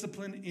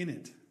self-discipline in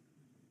it.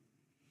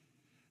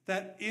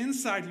 That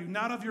inside you,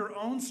 not of your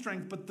own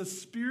strength, but the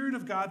Spirit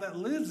of God that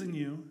lives in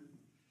you,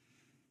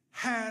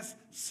 has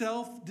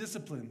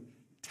self-discipline.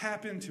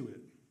 Tap into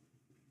it.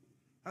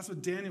 That's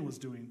what Daniel was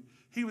doing.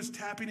 He was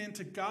tapping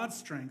into God's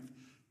strength.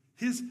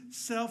 His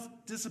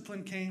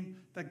self-discipline came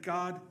that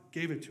God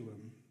gave it to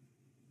him.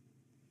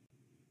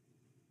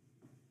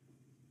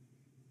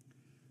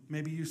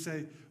 Maybe you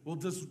say, well,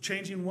 does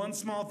changing one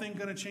small thing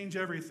going to change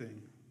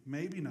everything?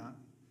 Maybe not.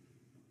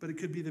 But it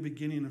could be the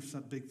beginning of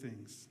some big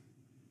things.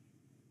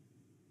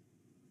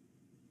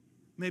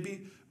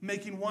 Maybe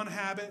making one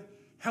habit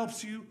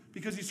helps you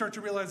because you start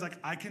to realize, like,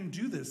 I can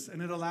do this,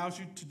 and it allows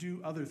you to do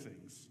other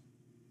things.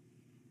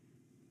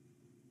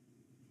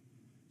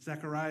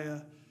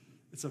 Zechariah,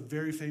 it's a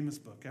very famous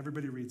book.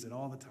 Everybody reads it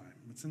all the time.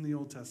 It's in the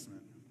Old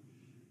Testament.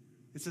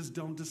 It says,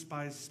 don't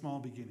despise small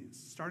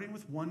beginnings. Starting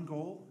with one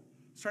goal,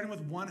 starting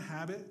with one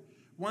habit,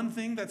 one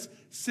thing that's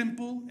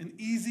simple and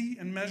easy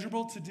and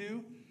measurable to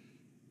do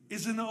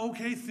is an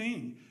okay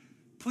thing.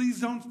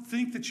 Please don't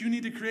think that you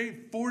need to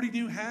create 40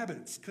 new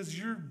habits because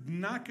you're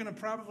not going to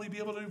probably be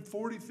able to do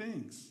 40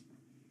 things.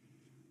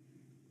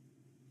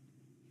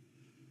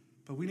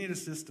 But we need a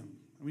system.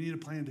 We need a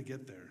plan to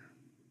get there.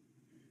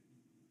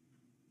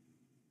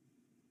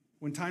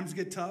 When times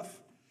get tough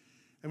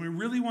and we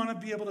really want to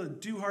be able to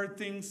do hard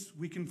things,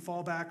 we can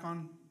fall back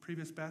on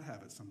previous bad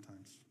habits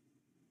sometimes.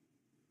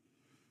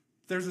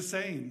 There's a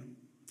saying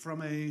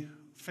from a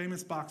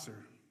famous boxer.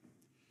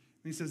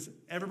 And he says,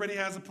 everybody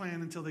has a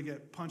plan until they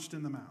get punched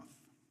in the mouth.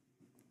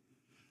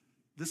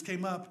 This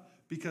came up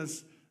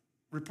because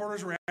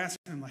reporters were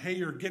asking him, like, hey,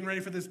 you're getting ready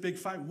for this big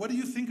fight. What do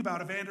you think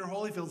about Evander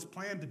Holyfield's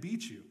plan to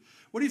beat you?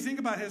 What do you think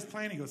about his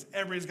plan? He goes,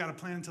 everybody's got a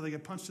plan until they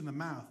get punched in the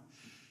mouth.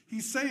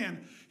 He's saying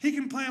he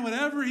can plan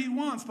whatever he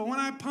wants, but when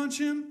I punch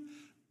him,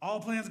 all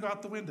plans go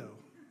out the window.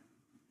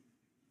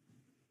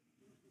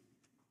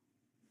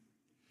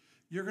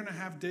 You're going to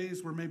have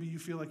days where maybe you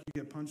feel like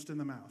you get punched in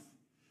the mouth.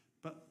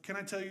 But can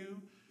I tell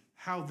you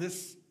how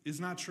this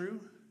is not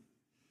true?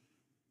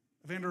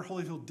 Evander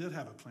Holyfield did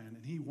have a plan,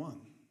 and he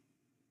won.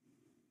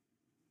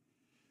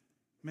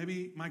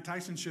 Maybe Mike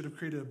Tyson should have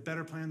created a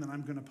better plan than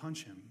I'm going to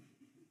punch him.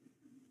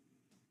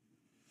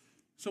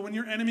 So when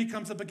your enemy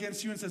comes up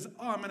against you and says,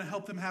 oh, I'm going to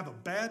help them have a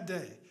bad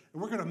day,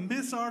 and we're going to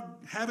miss our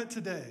habit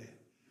today,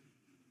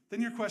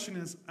 then your question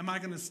is, am I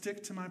going to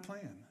stick to my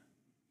plan?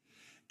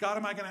 God,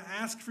 am I going to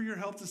ask for your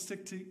help to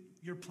stick to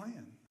your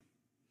plan?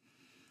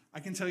 I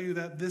can tell you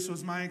that this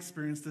was my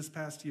experience this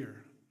past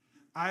year.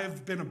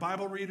 I've been a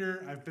Bible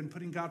reader. I've been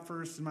putting God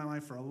first in my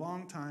life for a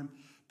long time,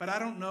 but I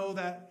don't know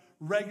that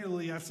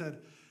regularly I've said,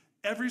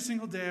 every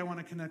single day I want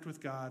to connect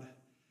with God,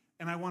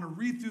 and I want to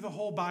read through the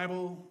whole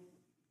Bible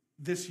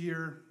this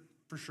year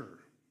for sure.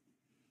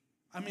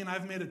 I mean,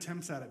 I've made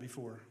attempts at it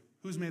before.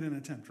 Who's made an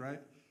attempt,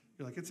 right?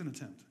 You're like, it's an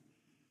attempt.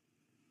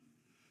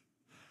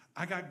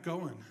 I got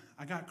going.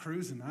 I got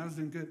cruising. I was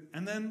doing good.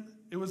 And then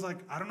it was like,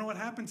 I don't know what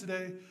happened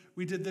today.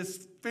 We did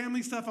this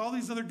family stuff, all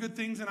these other good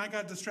things, and I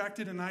got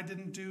distracted and I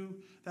didn't do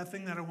that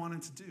thing that I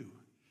wanted to do.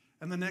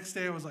 And the next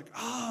day I was like,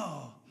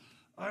 oh,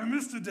 I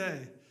missed a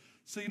day.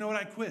 So you know what?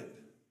 I quit.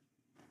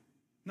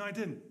 No, I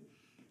didn't.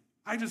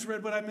 I just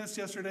read what I missed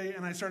yesterday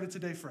and I started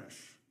today fresh.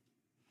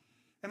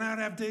 And I would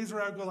have days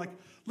where I would go like,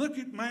 look,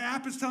 my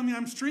app is telling me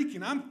I'm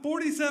streaking. I'm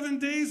 47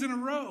 days in a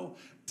row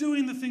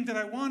doing the thing that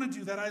I want to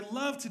do, that I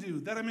love to do,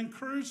 that I'm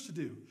encouraged to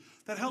do,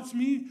 that helps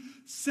me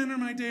center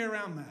my day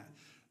around that.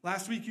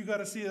 Last week, you got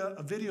to see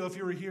a video, if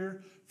you were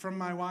here, from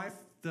my wife,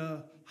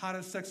 the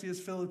hottest, sexiest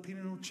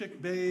Filipino chick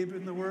babe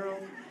in the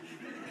world.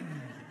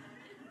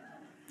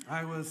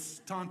 I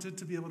was taunted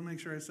to be able to make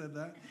sure I said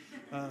that.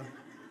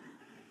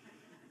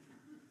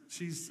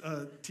 She's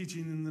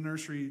teaching in the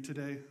nursery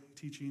today,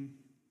 teaching,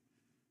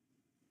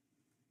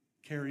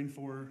 caring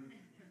for,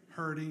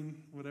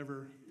 herding,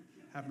 whatever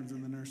happens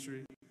in the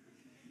nursery.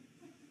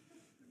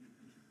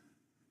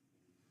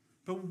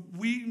 But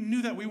we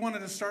knew that we wanted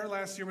to start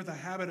last year with a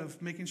habit of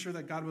making sure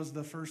that God was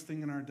the first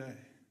thing in our day.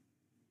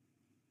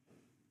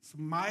 So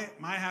my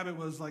habit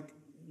was like,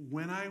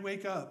 when I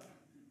wake up,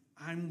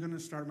 I'm going to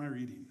start my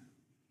reading.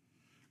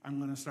 I'm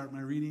going to start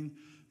my reading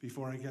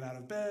before I get out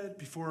of bed,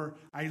 before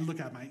I look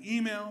at my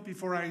email,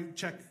 before I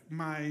check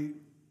my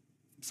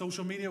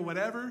social media,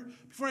 whatever,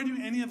 before I do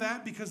any of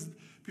that, because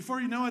before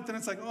you know it, then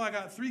it's like, oh, I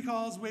got 3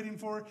 calls waiting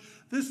for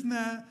this and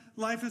that.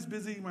 Life is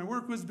busy. My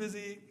work was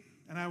busy,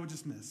 and I would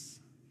just miss.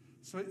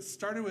 So it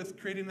started with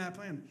creating that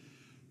plan.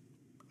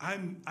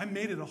 I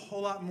made it a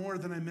whole lot more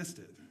than I missed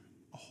it,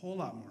 a whole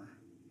lot more.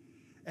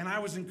 And I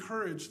was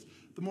encouraged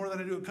the more that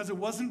I do it, because it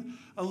wasn't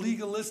a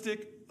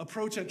legalistic,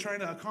 approach at trying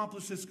to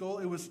accomplish this goal.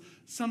 It was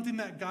something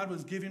that God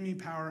was giving me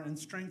power and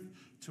strength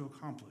to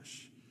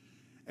accomplish.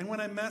 And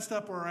when I messed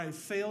up or I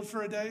failed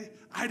for a day,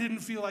 I didn't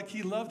feel like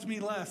he loved me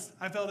less.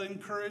 I felt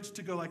encouraged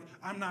to go like,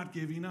 I'm not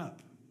giving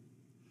up.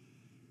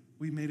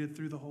 We made it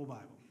through the whole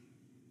Bible.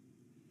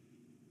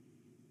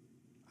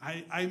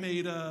 I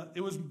made,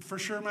 it was for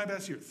sure my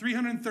best year.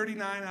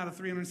 339 out of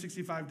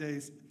 365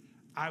 days,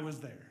 I was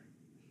there.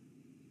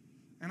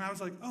 And I was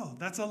like, oh,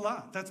 that's a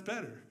lot. That's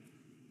better.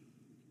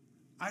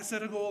 I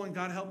set a goal and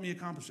God helped me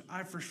accomplish it.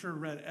 I for sure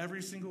read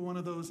every single one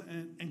of those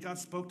and God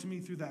spoke to me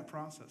through that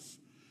process.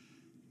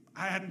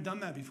 I hadn't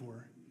done that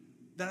before.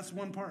 That's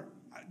one part.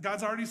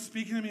 God's already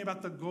speaking to me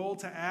about the goal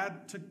to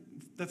add to,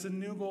 that's a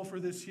new goal for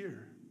this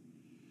year.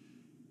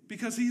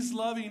 Because he's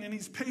loving and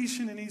he's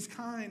patient and he's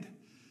kind.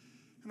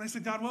 And I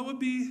said, God, what would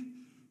be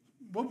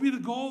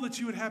the goal that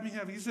you would have me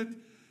have? He said,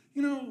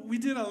 we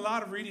did a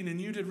lot of reading and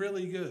you did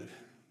really good.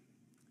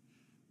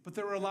 But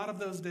there were a lot of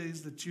those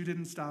days that you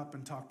didn't stop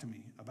and talk to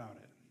me about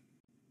it.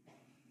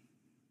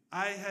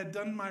 I had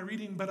done my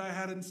reading, but I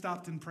hadn't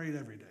stopped and prayed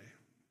every day.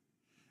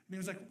 And he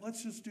was like,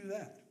 let's just do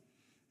that.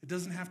 It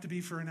doesn't have to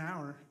be for an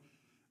hour.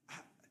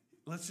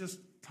 Let's just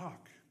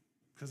talk.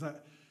 Because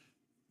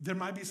there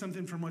might be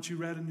something from what you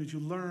read and what you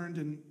learned,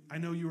 and I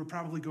know you were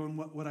probably going,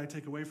 what would I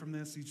take away from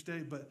this each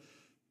day? But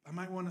I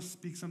might want to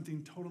speak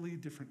something totally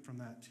different from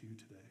that to you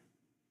today.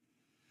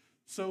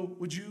 So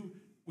would you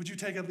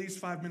take at least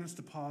 5 minutes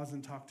to pause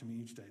and talk to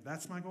me each day?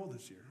 That's my goal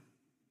this year.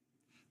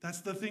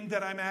 That's the thing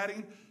that I'm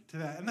adding to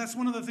that. And that's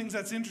one of the things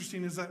that's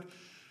interesting is that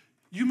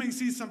you may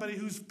see somebody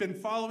who's been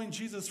following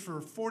Jesus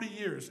for 40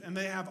 years, and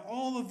they have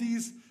all of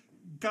these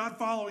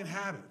God-following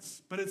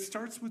habits, but it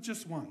starts with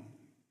just one.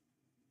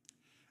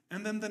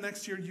 And then the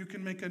next year, you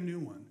can make a new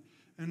one,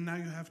 and now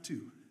you have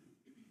 2.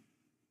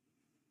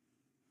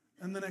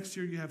 And the next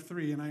year, you have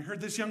 3. And I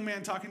heard this young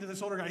man talking to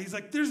this older guy. He's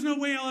like, there's no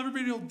way I'll ever be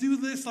able to do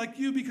this like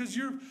you because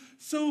you're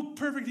so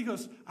perfect. He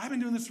goes, I've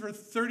been doing this for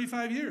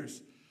 35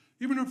 years.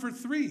 You've been doing it for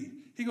 3.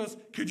 He goes,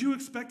 could you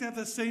expect to have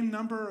the same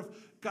number of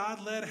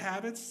God-led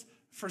habits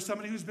for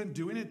somebody who's been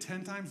doing it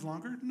 10 times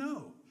longer?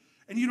 No.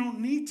 And you don't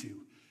need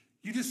to.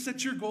 You just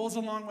set your goals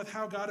along with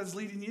how God is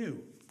leading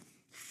you.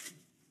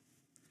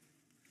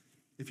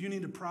 If you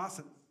need to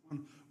process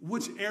on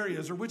which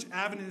areas or which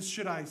avenues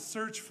should I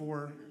search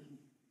for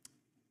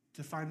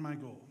to find my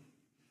goal,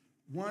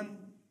 one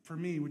for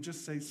me would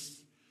just say,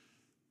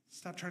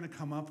 stop trying to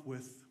come up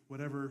with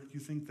whatever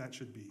you think that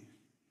should be.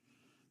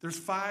 There's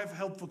 5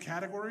 helpful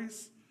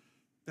categories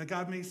that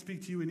God may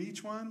speak to you in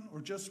each one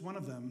or just one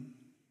of them.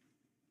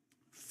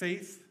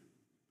 Faith,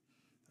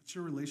 that's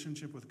your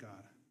relationship with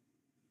God.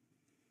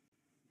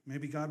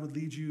 Maybe God would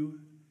lead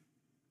you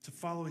to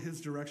follow his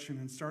direction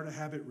and start a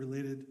habit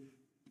related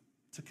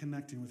to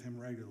connecting with him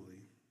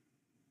regularly.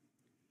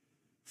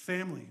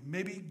 Family,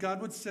 maybe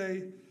God would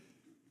say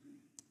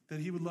that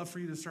he would love for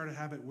you to start a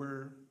habit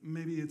where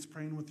maybe it's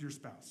praying with your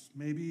spouse.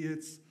 Maybe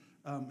it's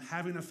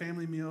having a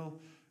family meal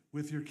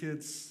with your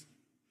kids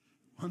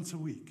once a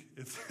week.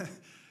 If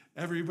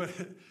everybody,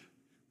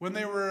 when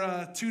they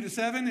were 2 to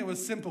 7, it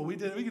was simple. We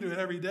could do it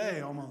every day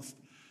almost.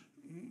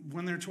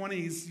 When they're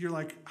 20s, you're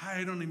like,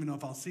 I don't even know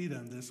if I'll see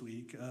them this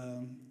week.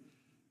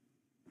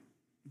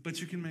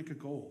 But you can make a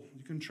goal.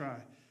 You can try.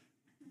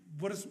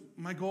 What is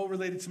my goal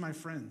related to my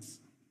friends?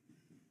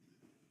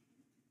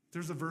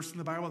 There's a verse in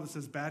the Bible that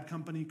says bad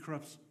company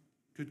corrupts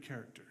good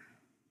character.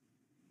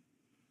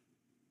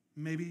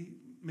 Maybe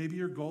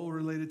your goal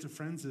related to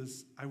friends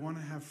is I want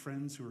to have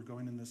friends who are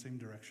going in the same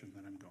direction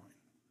that I'm going.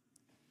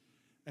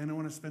 And I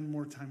want to spend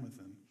more time with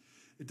them.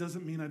 It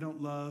doesn't mean I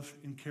don't love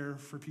and care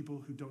for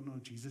people who don't know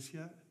Jesus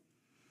yet,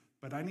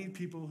 but I need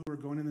people who are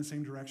going in the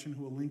same direction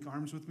who will link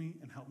arms with me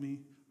and help me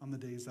on the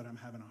days that I'm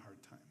having a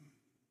hard time.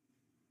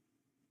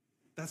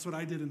 That's what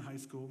I did in high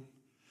school,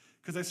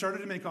 because I started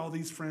to make all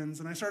these friends,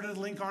 and I started to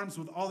link arms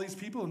with all these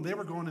people, and they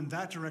were going in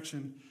that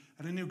direction,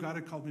 and I knew God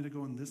had called me to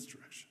go in this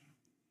direction.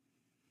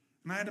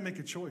 And I had to make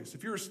a choice.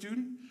 If you're a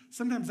student,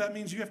 sometimes that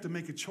means you have to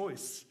make a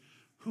choice.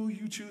 Who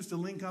you choose to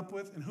link up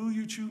with and who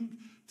you choose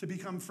to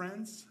become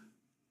friends.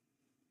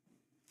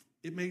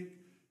 It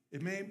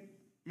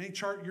may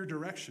chart your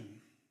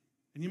direction.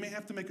 And you may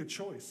have to make a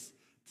choice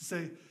to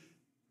say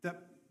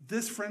that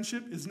this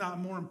friendship is not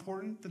more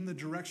important than the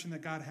direction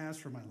that God has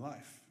for my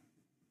life.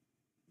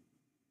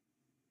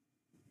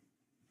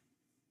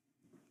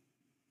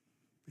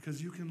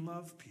 Because you can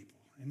love people,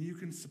 and you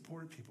can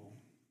support people,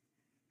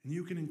 and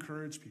you can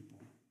encourage people.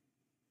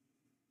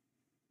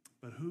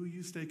 But who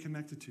you stay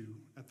connected to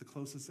at the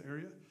closest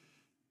area,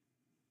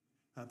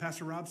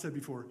 Pastor Rob said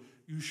before,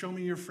 you show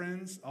me your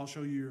friends, I'll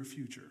show you your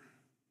future.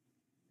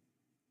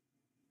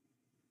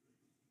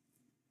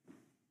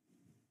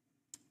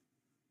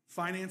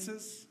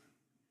 Finances,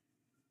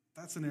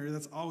 that's an area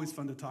that's always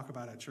fun to talk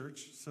about at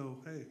church. So,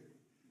 hey,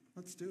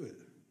 let's do it.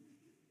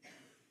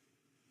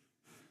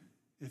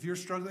 If you're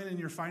struggling in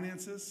your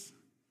finances,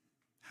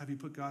 have you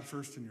put God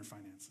first in your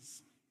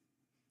finances?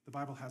 The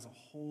Bible has a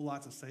whole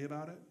lot to say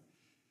about it.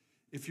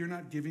 If you're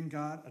not giving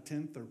God a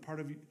tenth or part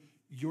of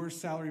your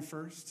salary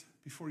first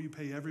before you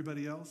pay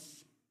everybody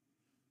else,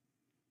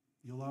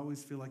 you'll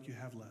always feel like you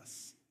have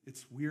less.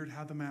 It's weird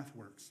how the math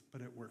works,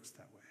 but it works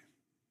that way.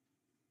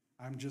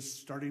 I'm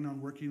just starting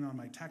on working on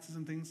my taxes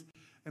and things,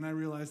 and I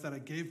realized that I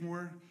gave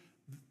more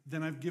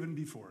than I've given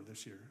before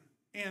this year.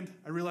 And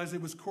I realized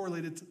it was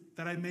correlated to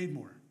that I made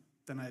more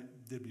than I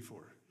did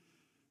before,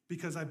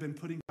 because I've been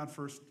putting God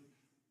first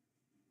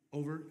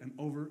over and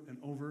over and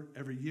over,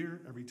 every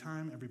year, every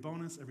time, every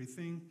bonus,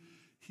 everything.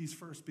 He's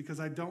first, because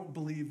I don't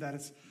believe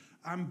that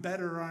I'm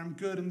better or I'm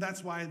good, and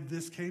that's why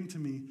this came to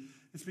me.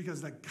 It's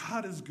because that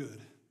God is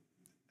good,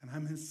 and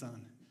I'm his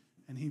son,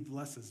 and he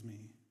blesses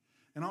me.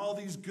 And all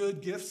these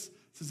good gifts, it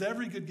says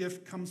every good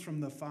gift comes from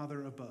the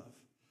Father above.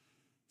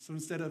 So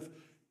instead of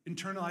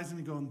internalizing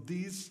and going,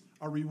 these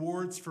are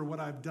rewards for what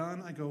I've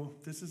done, I go,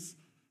 this is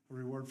a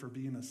reward for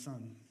being a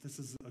son. This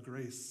is a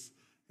grace.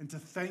 And to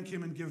thank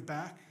him and give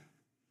back,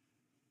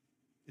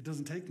 it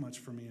doesn't take much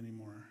for me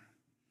anymore.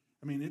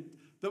 I mean,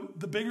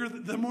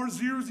 the more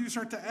zeros you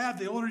start to add,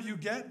 the older you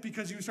get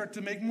because you start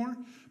to make more.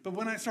 But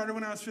when I started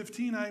when I was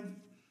 15, I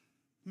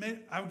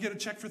would get a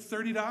check for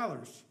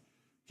 $30.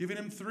 Giving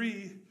him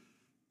 $3,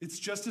 it's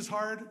just as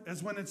hard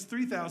as when it's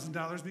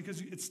 $3,000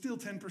 because it's still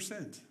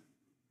 10%.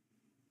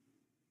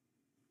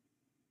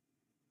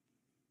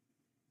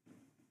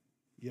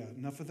 Yeah,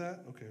 enough of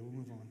that? Okay, we'll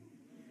move on.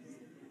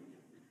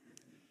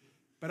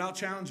 But I'll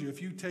challenge you.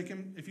 If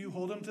you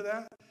hold him to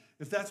that,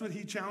 if that's what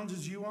he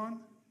challenges you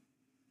on,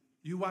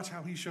 you watch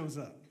how he shows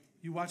up.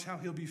 You watch how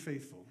he'll be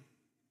faithful.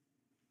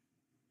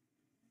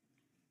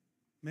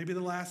 Maybe the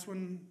last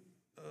one,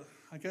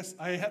 I guess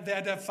they had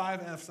to have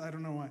 5 F's. I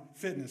don't know why.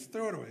 Fitness.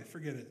 Throw it away.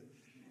 Forget it.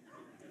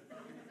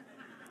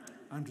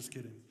 I'm just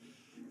kidding.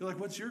 You're like,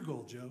 what's your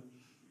goal, Joe?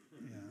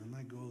 Yeah,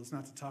 my goal is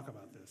not to talk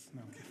about this.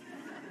 No, I'm kidding.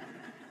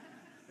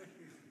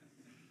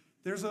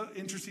 There's an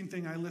interesting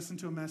thing. I listened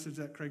to a message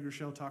that Craig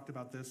Rochelle talked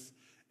about this,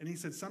 and he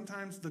said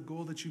sometimes the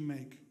goal that you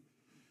make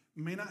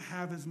may not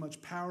have as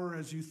much power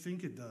as you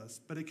think it does,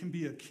 but it can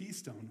be a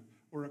keystone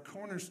or a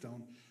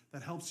cornerstone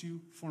that helps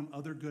you form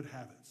other good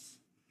habits.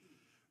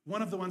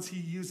 One of the ones he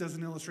used as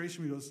an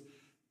illustration, he goes,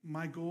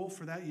 my goal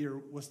for that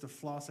year was to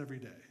floss every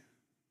day.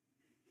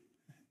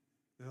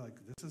 They're like,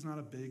 this is not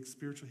a big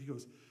spiritual. He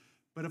goes,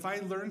 but if I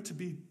learn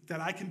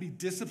that I can be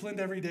disciplined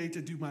every day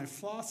to do my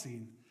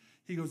flossing,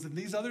 he goes, and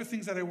these other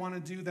things that I want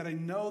to do that I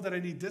know that I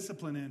need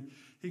discipline in,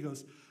 he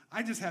goes,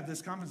 I just have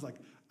this confidence like,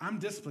 I'm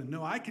disciplined.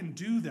 No, I can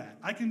do that.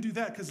 I can do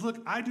that because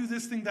look, I do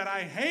this thing that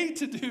I hate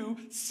to do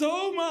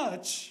so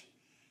much.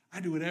 I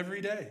do it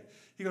every day.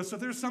 He goes, so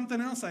if there's something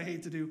else I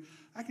hate to do,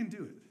 I can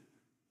do it.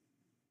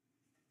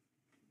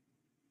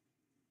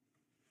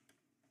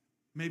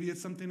 Maybe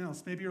it's something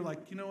else. Maybe you're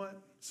like, you know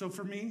what? So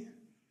for me,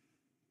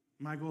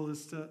 my goal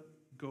is to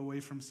go away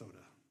from soda.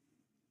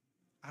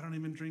 I don't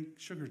even drink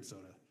sugared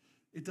soda.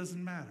 It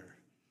doesn't matter.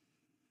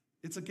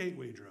 It's a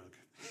gateway drug.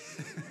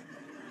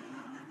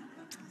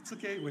 It's a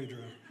gateway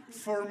drug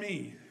for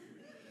me.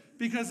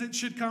 Because it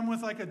should come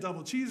with like a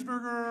double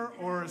cheeseburger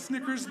or a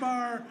Snickers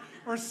bar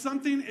or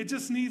something. It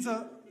just needs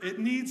it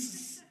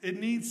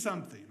needs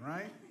something,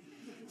 right?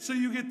 So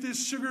you get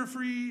this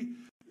sugar-free,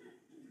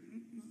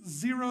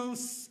 zero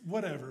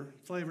whatever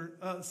flavor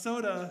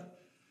soda,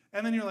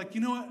 and then you're like,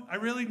 you know what I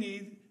really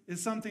need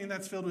is something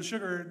that's filled with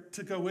sugar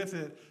to go with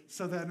it,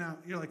 so that now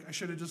you're like, I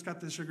should have just got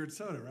this sugared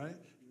soda, right?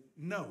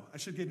 No, I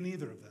should get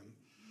neither of them.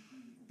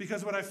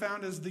 Because what I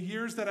found is the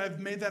years that I've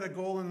made that a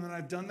goal and then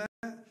I've done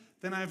that,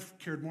 then I've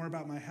cared more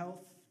about my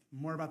health,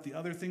 more about the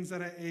other things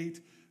that I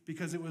ate,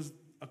 because it was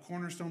a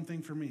cornerstone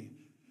thing for me.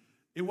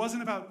 It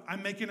wasn't about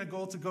I'm making a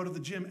goal to go to the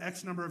gym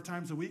X number of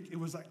times a week. It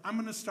was like, I'm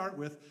going to start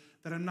with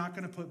that I'm not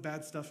going to put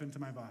bad stuff into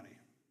my body.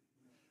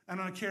 I'm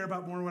going to care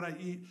about more what I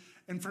eat.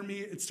 And for me,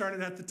 it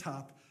started at the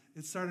top.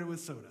 It started with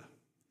soda.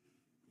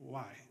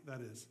 Why?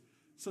 That is.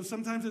 So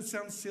sometimes it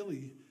sounds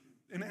silly.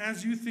 And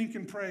as you think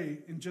and pray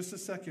in just a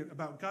second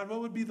about, God, what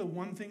would be the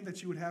one thing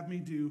that you would have me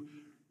do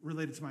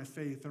related to my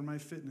faith or my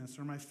fitness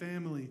or my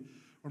family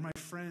or my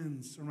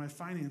friends or my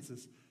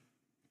finances?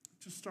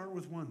 Just start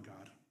with one,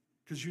 God,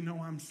 because you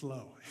know I'm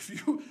slow.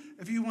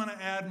 If you want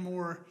to add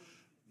more,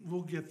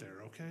 we'll get there,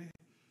 okay?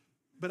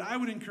 But I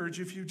would encourage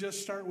you, if you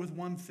just start with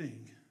one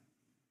thing,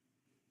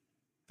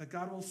 that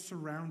God will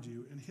surround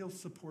you and he'll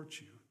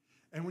support you.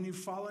 And when you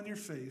fall on your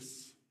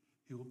face,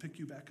 he will pick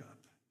you back up.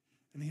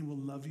 And he will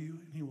love you,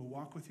 and he will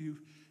walk with you.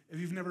 If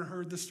you've never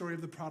heard the story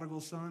of the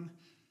prodigal son,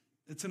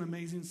 it's an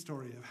amazing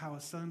story of how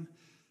a son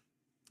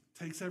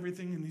takes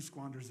everything and he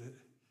squanders it.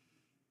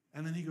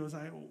 And then he goes,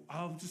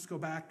 I'll just go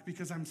back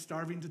because I'm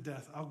starving to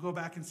death. I'll go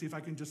back and see if I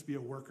can just be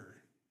a worker.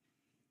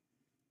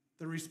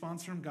 The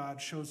response from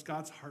God shows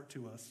God's heart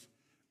to us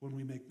when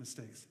we make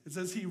mistakes. It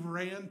says he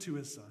ran to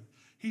his son.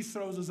 He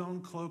throws his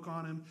own cloak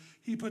on him.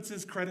 He puts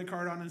his credit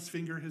card on his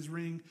finger, his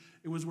ring.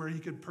 It was where he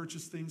could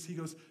purchase things. He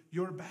goes,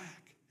 you're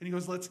back. And he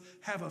goes, let's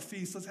have a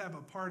feast. Let's have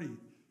a party.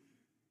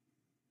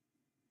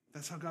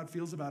 That's how God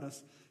feels about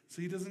us.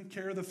 So he doesn't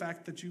care the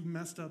fact that you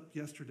messed up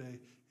yesterday.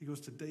 He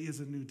goes, today is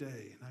a new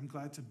day, and I'm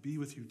glad to be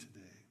with you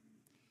today.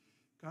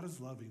 God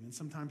is loving, and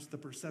sometimes the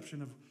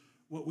perception of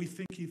what we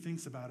think he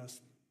thinks about us,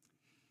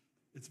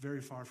 it's very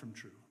far from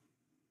true.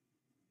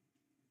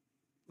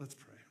 Let's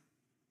pray.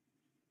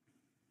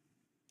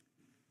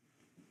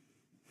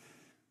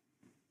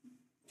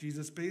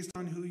 Jesus, based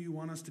on who you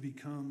want us to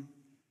become,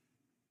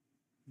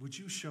 would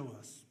you show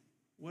us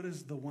what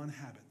is the one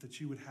habit that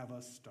you would have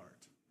us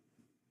start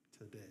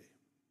today?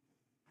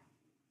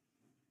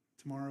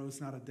 Tomorrow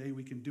is not a day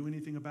we can do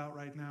anything about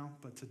right now,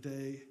 but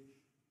today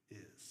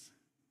is.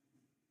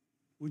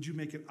 Would you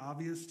make it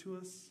obvious to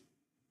us?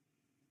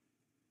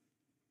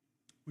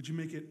 Would you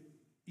make it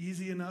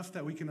easy enough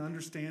that we can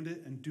understand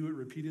it and do it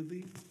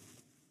repeatedly?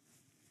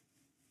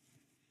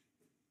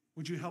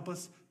 Would you help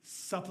us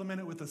supplement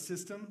it with a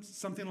system,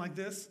 something like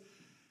this?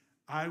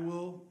 I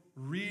will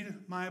read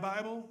my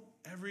Bible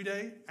every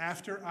day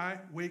after I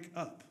wake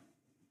up.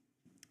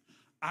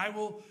 I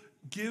will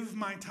give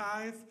my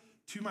tithe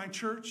to my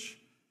church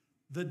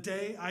the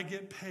day I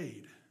get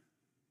paid,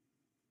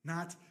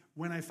 not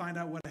when I find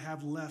out what I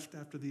have left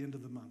after the end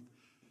of the month.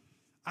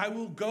 I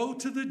will go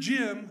to the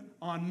gym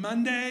on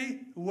Monday,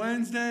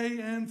 Wednesday,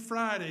 and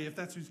Friday, if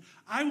that's what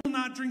I will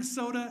not drink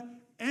soda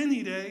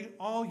any day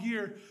all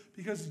year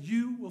because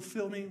you will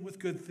fill me with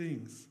good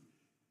things.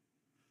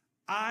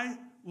 I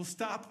will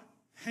stop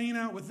hanging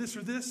out with this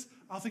or this.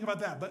 I'll think about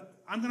that. But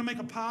I'm going to make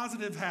a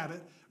positive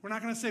habit. We're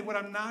not going to say what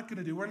I'm not going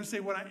to do. We're going to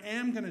say what I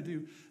am going to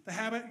do. The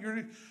habit,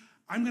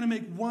 I'm going to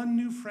make one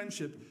new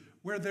friendship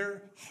where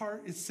their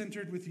heart is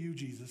centered with you,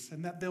 Jesus,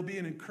 and that they'll be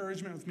an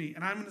encouragement with me.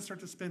 And I'm going to start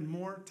to spend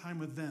more time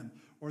with them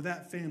or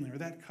that family or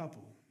that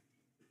couple.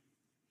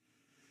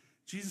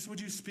 Jesus,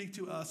 would you speak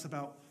to us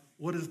about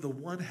what is the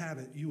one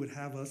habit you would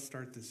have us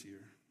start this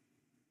year?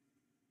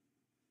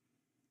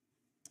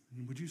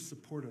 And would you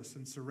support us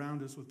and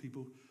surround us with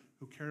people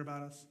who care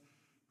about us,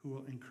 who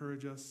will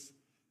encourage us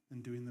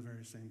in doing the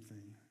very same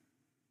thing?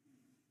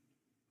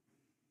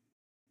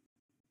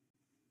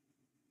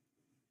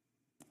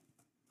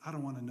 I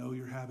don't want to know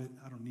your habit.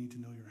 I don't need to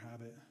know your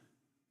habit,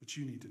 but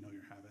you need to know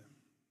your habit.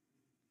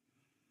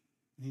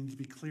 You need to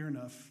be clear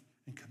enough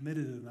and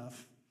committed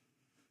enough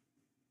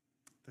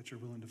that you're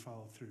willing to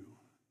follow through.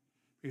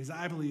 Because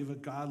I believe a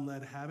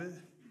God-led habit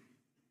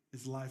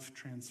is life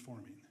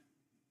transforming.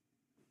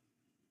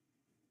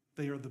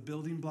 They are the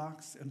building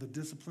blocks and the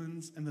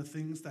disciplines and the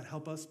things that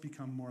help us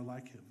become more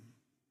like him.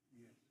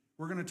 Yes.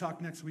 We're going to talk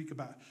next week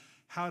about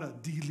how to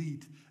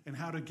delete and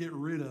how to get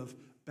rid of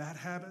bad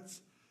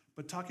habits,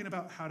 but talking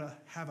about how to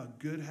have a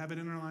good habit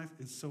in our life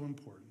is so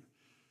important.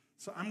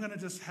 So I'm going to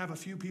just have a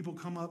few people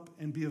come up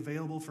and be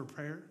available for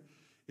prayer.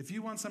 If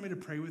you want somebody to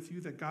pray with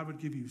you, that God would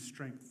give you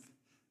strength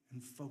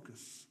and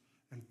focus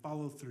and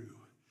follow through,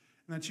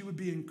 and that you would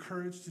be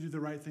encouraged to do the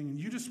right thing. And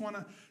you just want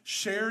to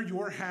share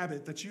your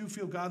habit that you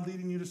feel God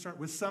leading you to start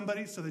with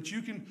somebody so that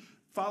you can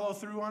follow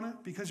through on it,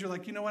 because you're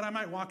like, you know what, I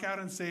might walk out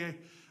and say,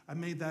 I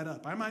made that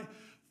up. I might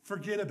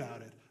forget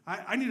about it.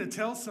 I need to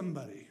tell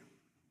somebody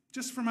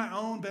just for my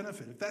own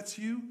benefit. If that's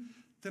you,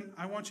 then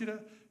I want you to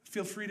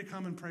feel free to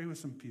come and pray with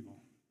some people,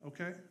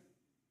 okay?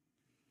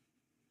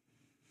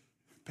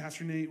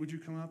 Pastor Nate, would you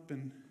come up?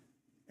 And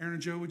Aaron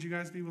and Joe, would you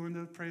guys be willing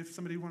to pray if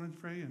somebody wanted to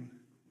pray? And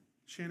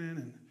Shannon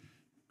and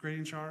Grady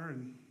and Char,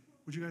 and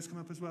would you guys come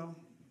up as well?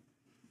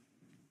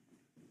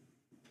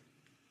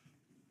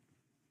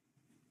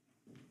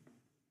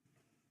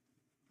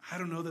 I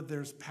don't know that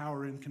there's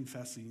power in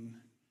confessing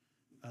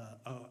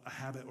a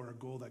habit or a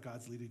goal that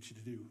God's leading you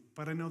to do,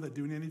 but I know that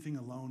doing anything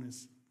alone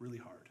is really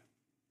hard.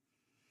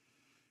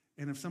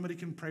 And if somebody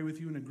can pray with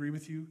you and agree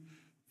with you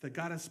that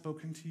God has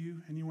spoken to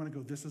you and you want to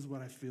go, this is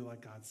what I feel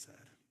like God said,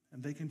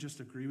 and they can just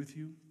agree with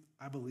you,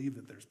 I believe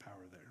that there's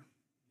power there.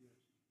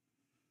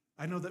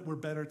 I know that we're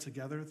better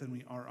together than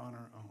we are on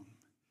our own.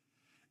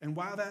 And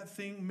while that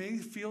thing may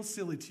feel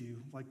silly to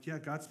you, like, yeah,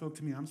 God spoke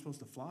to me, I'm supposed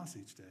to floss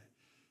each day.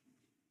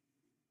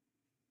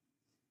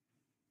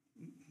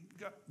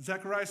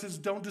 Zechariah says,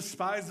 don't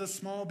despise the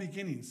small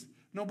beginnings.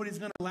 Nobody's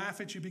going to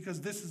laugh at you because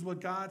this is what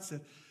God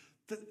said.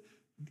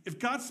 If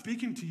God's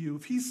speaking to you,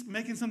 if he's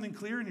making something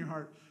clear in your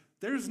heart,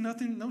 there's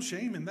no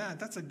shame in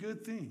that. That's a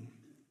good thing.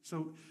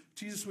 So,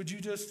 Jesus, would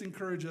you just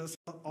encourage us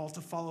all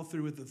to follow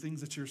through with the things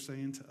that you're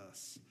saying to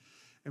us?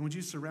 And would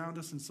you surround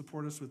us and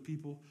support us with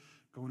people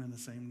going in the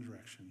same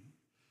direction,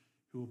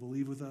 who will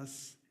believe with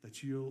us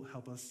that you'll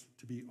help us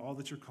to be all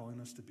that you're calling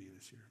us to be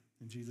this year.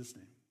 In Jesus'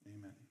 name,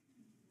 amen.